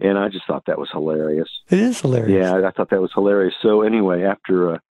 and I just thought that was hilarious. It is hilarious. Yeah, I thought that was hilarious. So anyway,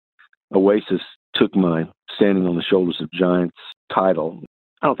 after Oasis took my Standing on the Shoulders of Giants title,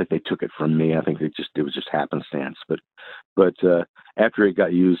 I don't think they took it from me. I think it was just happenstance. But after it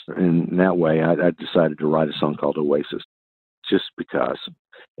got used in that way, I decided to write a song called Oasis, just because.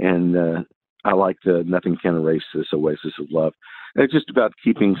 And I like the Nothing Can Erase This Oasis of Love. And it's just about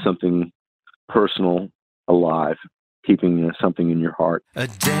keeping something personal alive, keeping something in your heart. A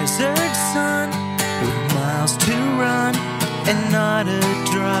desert sun with miles to run and not a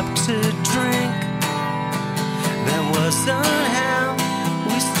drop to drink. That wasn't how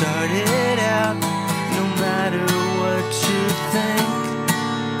we started out, no matter what you think.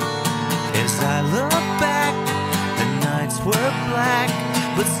 As I look back, the nights were black,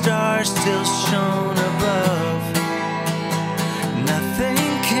 but stars still shone above. Nothing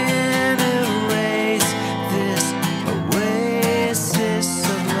can erase this oasis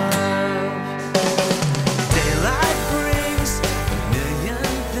of love. Daylight brings a million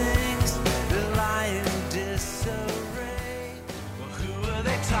things that lie in disarray. Well, who are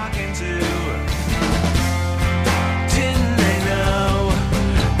they talking to? Didn't they know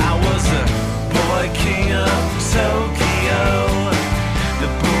I was a boy king of Tokyo? The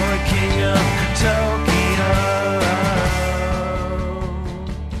boy king of Tokyo.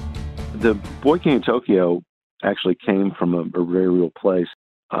 The Boy King of Tokyo actually came from a very real place.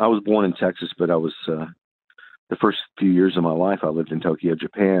 I was born in Texas, but I was the first few years of my life I lived in Tokyo,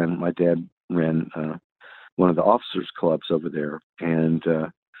 Japan. My dad ran one of the officers' clubs over there, and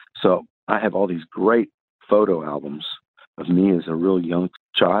so I have all these great photo albums of me as a real young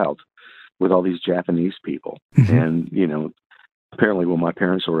child with all these Japanese people. And apparently when my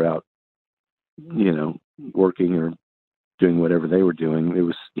parents were out, working or doing whatever they were doing, it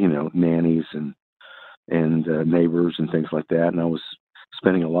was, nannies and neighbors and things like that. And I was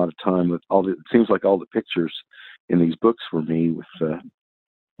spending a lot of time with it seems like all the pictures in these books were me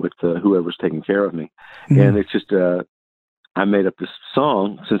with whoever's taking care of me. And it's just, I made up this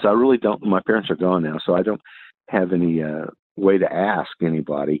song, since I really don't, my parents are gone now, so I don't have any way to ask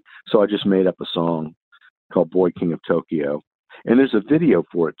anybody. So I just made up a song called Boy King of Tokyo. And there's a video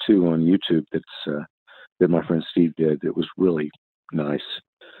for it too on YouTube that my friend Steve did. It was really nice.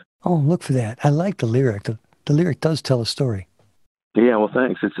 Oh, look for that. I like the lyric. The lyric does tell a story. Yeah, well,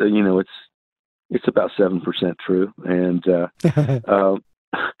 thanks. It's it's about 7% true, and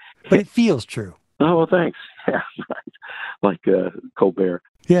but it feels true. Oh, well, thanks. Yeah, right. Like Colbert.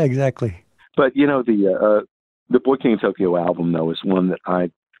 Yeah, exactly. But the Boy King of Tokyo album, though, is one that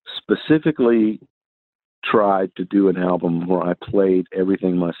I specifically tried to do an album where I played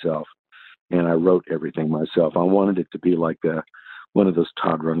everything myself and I wrote everything myself. I wanted it to be like one of those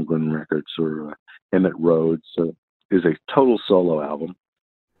Todd Rundgren records or Emmett Rhodes. So it was a total solo album.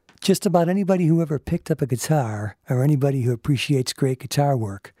 Just about anybody who ever picked up a guitar or anybody who appreciates great guitar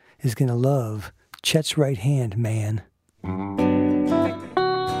work is going to love Chet's Right Hand Man.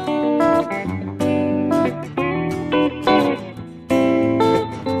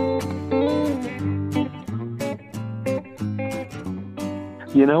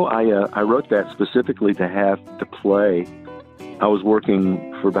 You know, I wrote that specifically to have to play. I was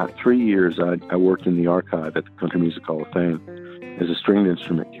working for about 3 years. I worked in the archive at the Country Music Hall of Fame as a stringed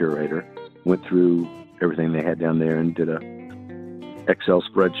instrument curator. Went through everything they had down there and did a Excel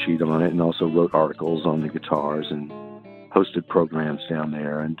spreadsheet on it, and also wrote articles on the guitars and hosted programs down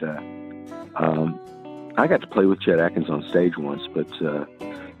there. And I got to play with Chet Atkins on stage once, but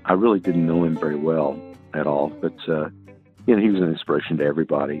I really didn't know him very well at all. But you know, he was an inspiration to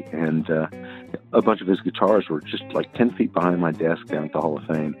everybody, and a bunch of his guitars were just like 10 feet behind my desk down at the Hall of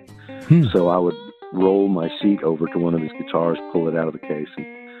Fame. So I would roll my seat over to one of his guitars, pull it out of the case,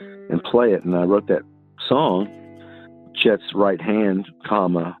 and play it. And I wrote that song, Chet's Right Hand,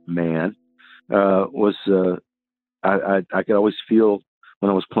 Man, was I could always feel when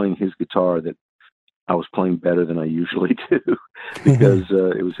I was playing his guitar that I was playing better than I usually do because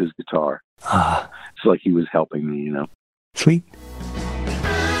it was his guitar. It's like he was helping me, you know. Sweet.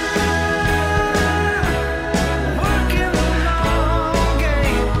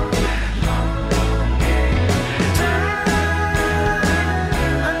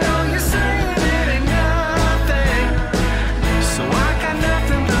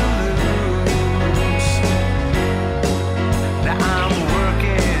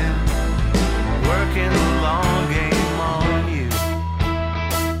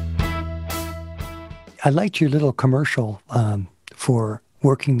 I liked your little commercial for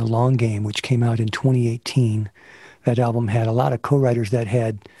Working the Long Game, which came out in 2018. That album had a lot of co-writers that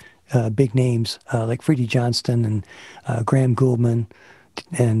had big names, like Freddie Johnston and Graham Gouldman,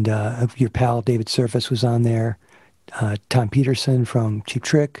 and your pal David Surface was on there, Tom Peterson from Cheap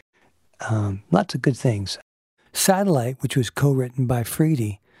Trick, lots of good things. Satellite, which was co-written by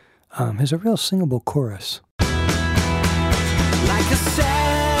Freddie, has a real singable chorus. Like a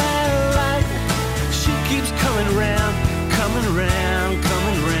satellite, she keeps coming round, coming round,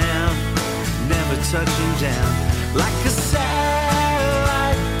 coming round, never touching down. Like a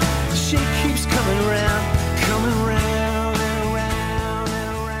satellite, she keeps coming round and around and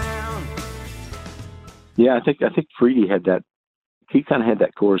around. Yeah, I think Freddie had that. He kind of had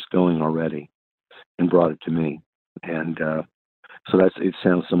that chorus going already, and brought it to me, and so it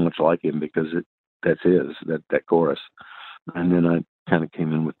sounds so much like him because that's that chorus. And then I kind of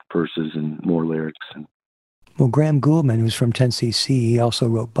came in with the verses and more lyrics. And well, Graham Gouldman, who's from 10cc, he also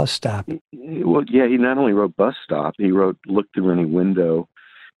wrote Bus Stop. Well, yeah, he not only wrote Bus Stop, he wrote Look Through Any Window.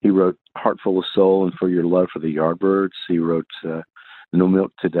 He wrote Heart Full of Soul and For Your Love for the Yardbirds. He wrote No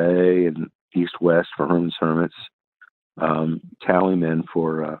Milk Today and East West for Herman's Hermits. Tallyman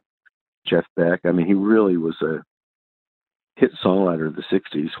for Jeff Beck. I mean, he really was a hit songwriter of the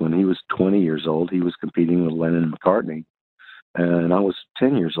 60s. When he was 20 years old, he was competing with Lennon and McCartney. And I was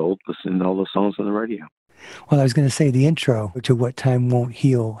 10 years old listening to all those songs on the radio. Well, I was going to say the intro to What Time Won't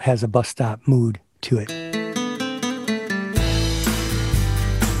Heal has a bus stop mood to it.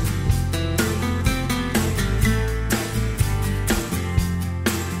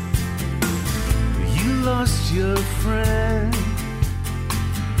 You lost your friend,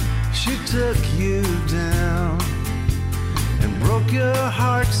 she took you down and broke your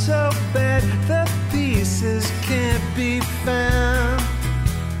heart so bad the pieces can't be found.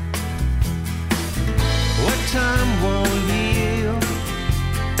 What time won't heal,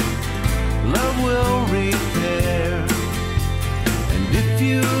 love will repair. And if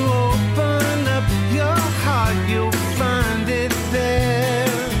you open up your heart, you'll find it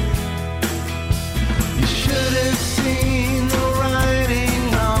there. You should have seen the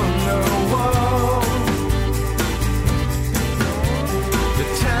writing on the wall. The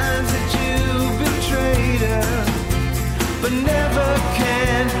times that you betrayed her, but never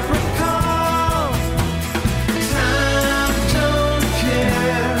can recall. Time don't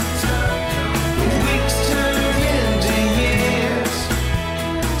care. The weeks turn into years.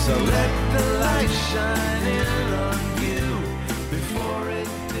 So let the light shine in on you before it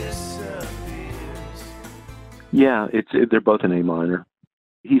disappears. Yeah, they're both in A minor.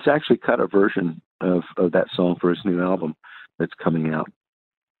 He's actually cut a version of that song for his new album that's coming out.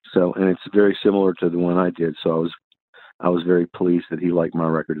 So, and it's very similar to the one I did. So I was very pleased that he liked my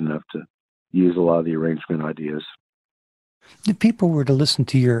record enough to use a lot of the arrangement ideas. If people were to listen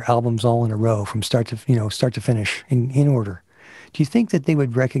to your albums all in a row from start to finish in order, do you think that they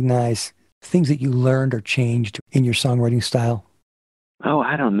would recognize things that you learned or changed in your songwriting style? Oh,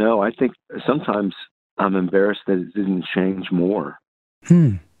 I don't know. I think sometimes I'm embarrassed that it didn't change more.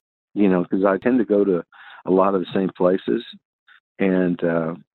 Because I tend to go to a lot of the same places, and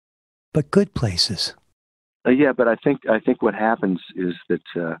but good places. Yeah, but I think what happens is that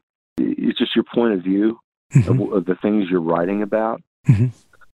it's just your point of view of the things you're writing about,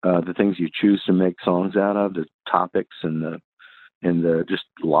 the things you choose to make songs out of, the topics and the just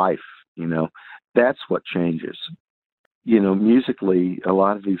life. That's what changes. Musically, a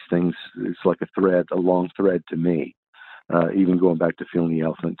lot of these things, it's like a long thread to me. Even going back to Feeling the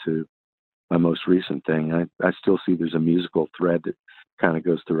Elephant, to my most recent thing, I still see there's a musical thread that kind of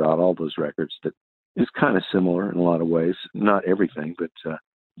goes throughout all those records that is kind of similar in a lot of ways. Not everything, but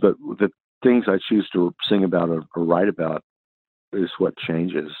the things I choose to sing about or write about is what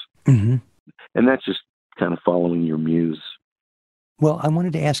changes. And that's just kind of following your muse. Well, I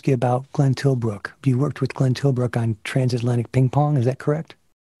wanted to ask you about Glenn Tilbrook. You worked with Glenn Tilbrook on Transatlantic Ping Pong, is that correct?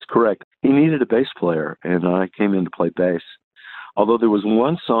 It's correct. He needed a bass player, and I came in to play bass. Although there was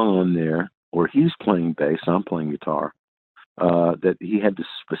one song on there where he's playing bass, I'm playing guitar, that he had this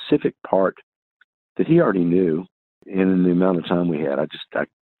specific part that he already knew, and in the amount of time we had, I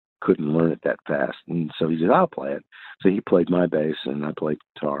couldn't learn it that fast. And so he said, I'll play it. So he played my bass, and I played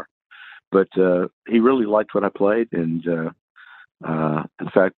guitar. But he really liked what I played, and in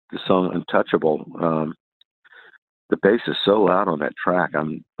fact, the song Untouchable, the bass is so loud on that track. I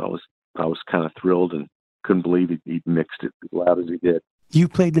was kind of thrilled and couldn't believe he mixed it as loud as he did. You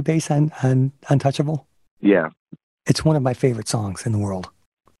played the bass on Untouchable? Yeah. It's one of my favorite songs in the world.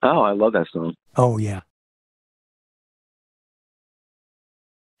 Oh, I love that song. Oh, yeah.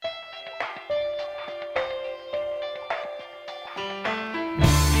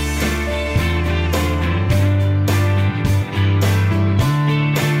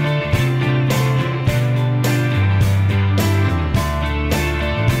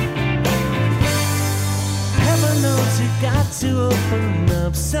 To open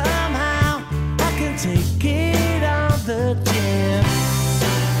up somehow, I can take it on the chin.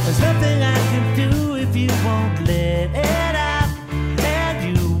 There's nothing I can do if you won't let it out, and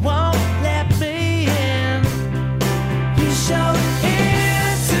you won't let me in. You showed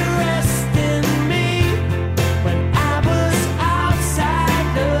interest in me when I was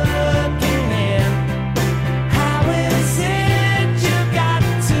outside looking in. How is it you got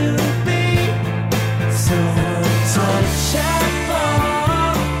to be so untouchable?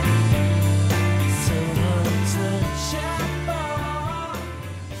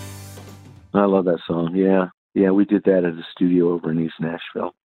 I love that song. Yeah, we did that at a studio over in East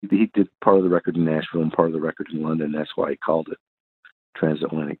Nashville. He did part of the record in Nashville and part of the record in London. That's why he called it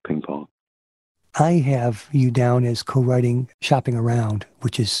Transatlantic Ping Pong. I have you down as co-writing Shopping Around,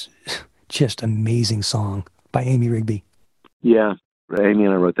 which is just an amazing song by Amy Rigby. Yeah, Amy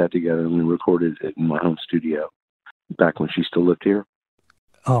and I wrote that together, and we recorded it in my home studio back when she still lived here.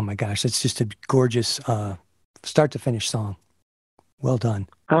 Oh my gosh, it's just a gorgeous start to finish song. Well done.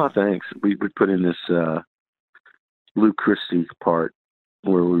 Oh, thanks. We put in this Lou Christie part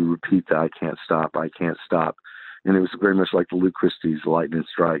where we repeat the I can't stop, and it was very much like the Lou Christie's Lightning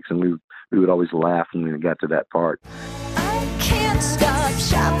Strikes, and we would always laugh when we got to that part. I can't stop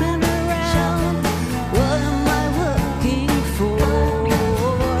shopping around. What am I looking for?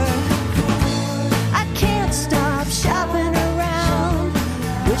 I can't stop shopping around,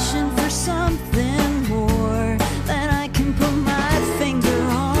 wishing for something more than I can put my finger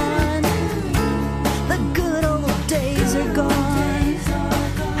on. The good old days are gone.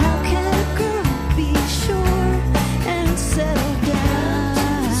 How can a girl be sure and settle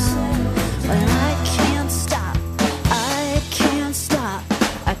down when I can't stop? I can't stop.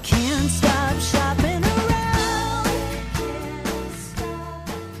 I can't stop shopping around.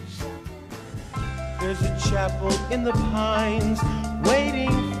 There's a chapel in the pines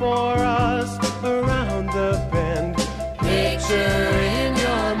waiting for us around the bend. Picture in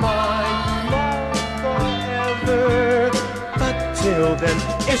your mind, love forever. But till then,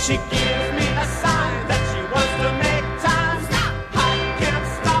 if she gives me a sign that she wants to make time, stop, I can't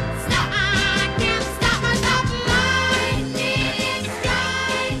stop, stop, I can't stop myself. Lightning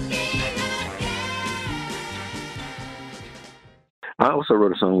striking again. I also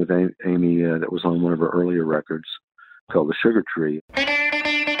wrote a song with Amy that was on one of her earlier records called The Sugar Tree.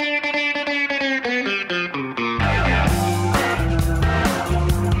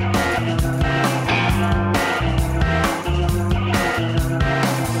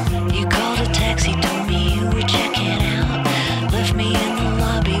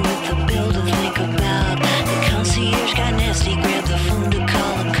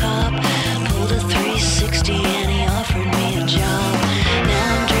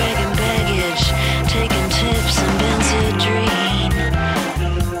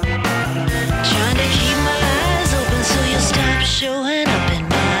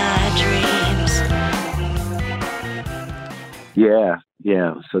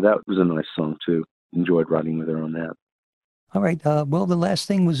 Yeah. So that was a nice song too. Enjoyed writing with her on that. All right. Well, the last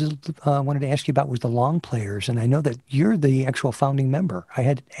thing was I wanted to ask you about was the Long Players, and I know that you're the actual founding member. I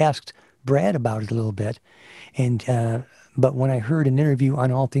had asked Brad about it a little bit, and but when I heard an interview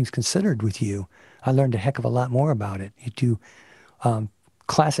on All Things Considered with you, I learned a heck of a lot more about it. You do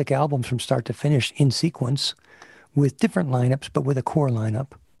classic albums from start to finish in sequence with different lineups, but with a core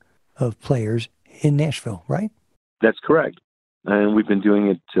lineup of players in Nashville, right? That's correct. And we've been doing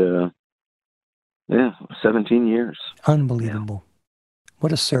it, 17 years. Unbelievable. Yeah.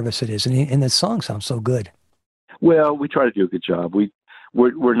 What a service it is. And the song sounds so good. Well, we try to do a good job.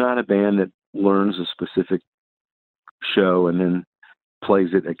 We're not a band that learns a specific show and then plays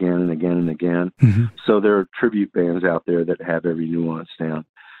it again and again and again. Mm-hmm. So there are tribute bands out there that have every nuance down.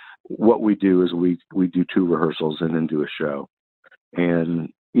 What we do is we do 2 rehearsals and then do a show. And,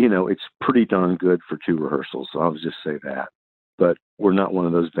 it's pretty darn good for 2 rehearsals. So I'll just say that. But we're not one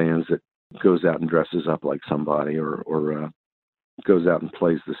of those bands that goes out and dresses up like somebody or goes out and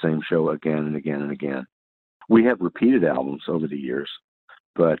plays the same show again and again and again. We have repeated albums over the years,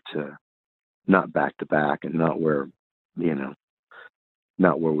 but not back to back, and not where we're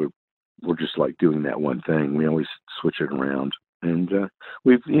just like doing that one thing. We always switch it around. And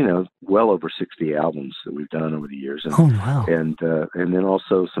we've, well over 60 albums that we've done over the years. And, oh, wow. And then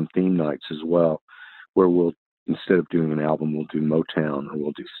also some theme nights as well, where we'll, instead of doing an album, we'll do Motown, or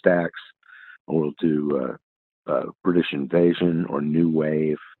we'll do Stax, or we'll do British Invasion, or New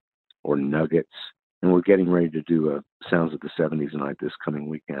Wave, or Nuggets. And we're getting ready to do a Sounds of the 70s night this coming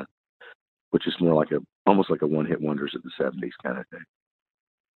weekend, which is more like almost like a one-hit wonders of the 70s kind of thing.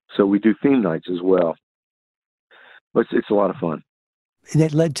 So we do theme nights as well. But it's a lot of fun. And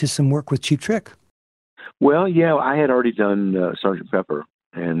that led to some work with Cheap Trick. Well, yeah, I had already done Sgt. Pepper,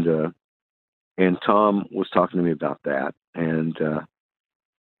 and Tom was talking to me about that, and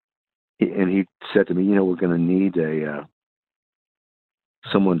he said to me, we're going to need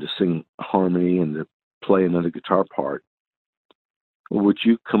someone to sing harmony and to play another guitar part. Would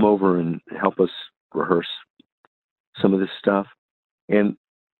you come over and help us rehearse some of this stuff? And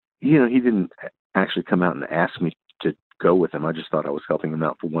he didn't actually come out and ask me to go with him. I just thought I was helping him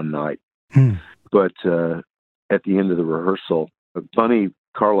out for one night. But at the end of the rehearsal, Bunny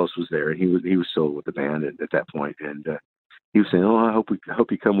Carlos was there, and he was still with the band at that point, and he was saying, I hope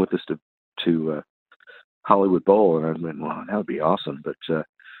you come with us to Hollywood Bowl. And I went, well, that would be awesome. But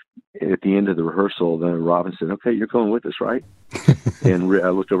at the end of the rehearsal, then Robin said, okay, you're going with us, right? And I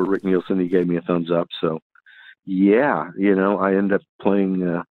looked over at Rick Nielsen, he gave me a thumbs up. So yeah, I ended up playing,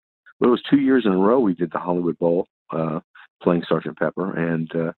 it was 2 years in a row we did the Hollywood Bowl, playing Sgt. Pepper, and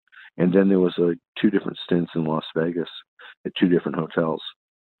then there was 2 different stints in Las Vegas at 2 different hotels,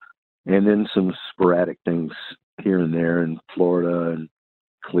 and then some sporadic things here and there in Florida and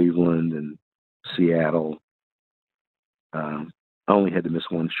Cleveland and Seattle. I only had to miss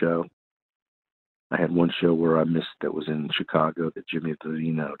one show. I had one show where I missed that was in Chicago that Jimmy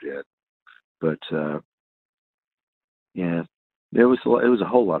Vivino did, but yeah, it was a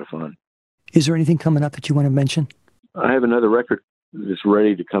whole lot of fun. Is there anything coming up that you want to mention? I have another record that's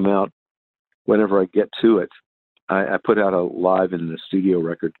ready to come out whenever I get to it. I put out a live in the studio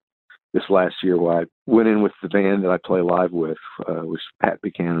record this last year where I went in with the band that I play live with, was Pat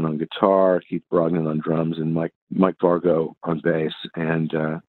Buchanan on guitar, Keith Brognan on drums, and Mike Vargo on bass. And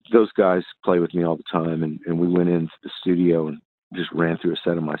those guys play with me all the time. And we went into the studio and just ran through a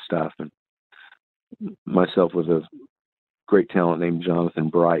set of my stuff. And myself with a great talent named Jonathan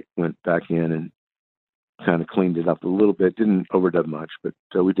Bright went back in and kind of cleaned it up a little bit. Didn't overdub much, but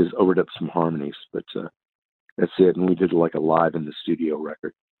we just overdubbed some harmonies. But that's it. And we did like a live in the studio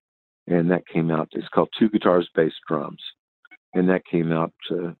record. And that came out, it's called Two Guitars, Bass, Drums. And that came out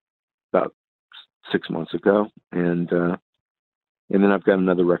about 6 months ago. And then I've got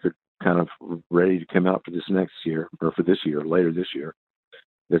another record kind of ready to come out for this next year, or for this year, later this year,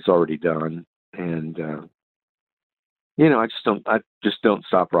 that's already done. And, I just don't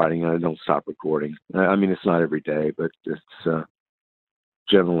stop writing, and I don't stop recording. I mean, it's not every day, but it's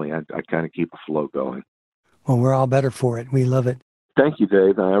generally, I kind of keep a flow going. Well, we're all better for it. We love it. Thank you,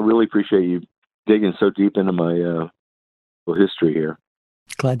 Dave. I really appreciate you digging so deep into my history here.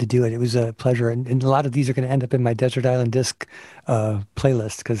 Glad to do it. It was a pleasure. And a lot of these are going to end up in my Desert Island Disc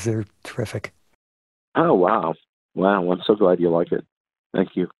playlist because they're terrific. Oh, wow. Wow. I'm so glad you like it.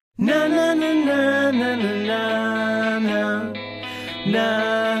 Thank you. Na na na na na na na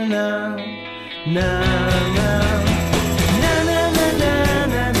na na na na.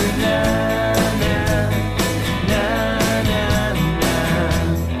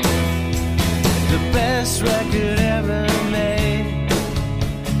 Record ever made.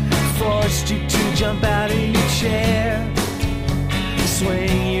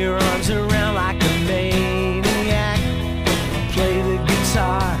 swing your arms around like a maniac. Play the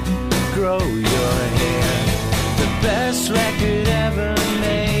guitar, grow your hair. The best record ever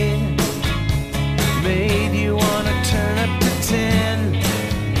made. Made you wanna turn up to 10.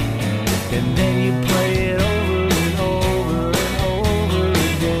 And then you play it over and over and over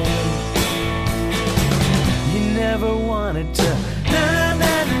again. You never wanted to. Na na na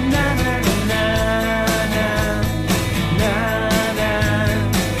na na na na na na na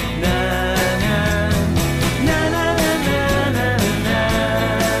na.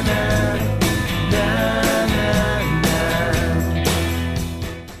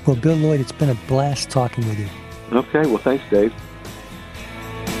 Well, Bill Lloyd, it's been a blast talking with you. Okay, well, thanks, Dave.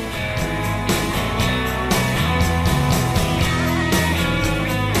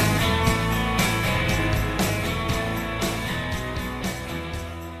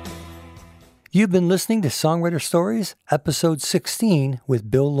 You've been listening to Songwriter Stories, Episode 16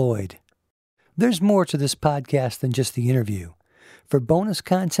 with Bill Lloyd. There's more to this podcast than just the interview. For bonus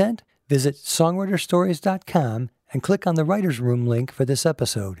content, visit songwriterstories.com and click on the Writer's Room link for this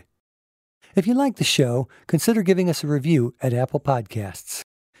episode. If you like the show, consider giving us a review at Apple Podcasts.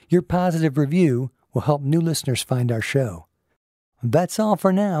 Your positive review will help new listeners find our show. That's all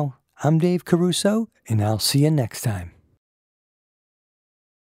for now. I'm Dave Caruso, and I'll see you next time.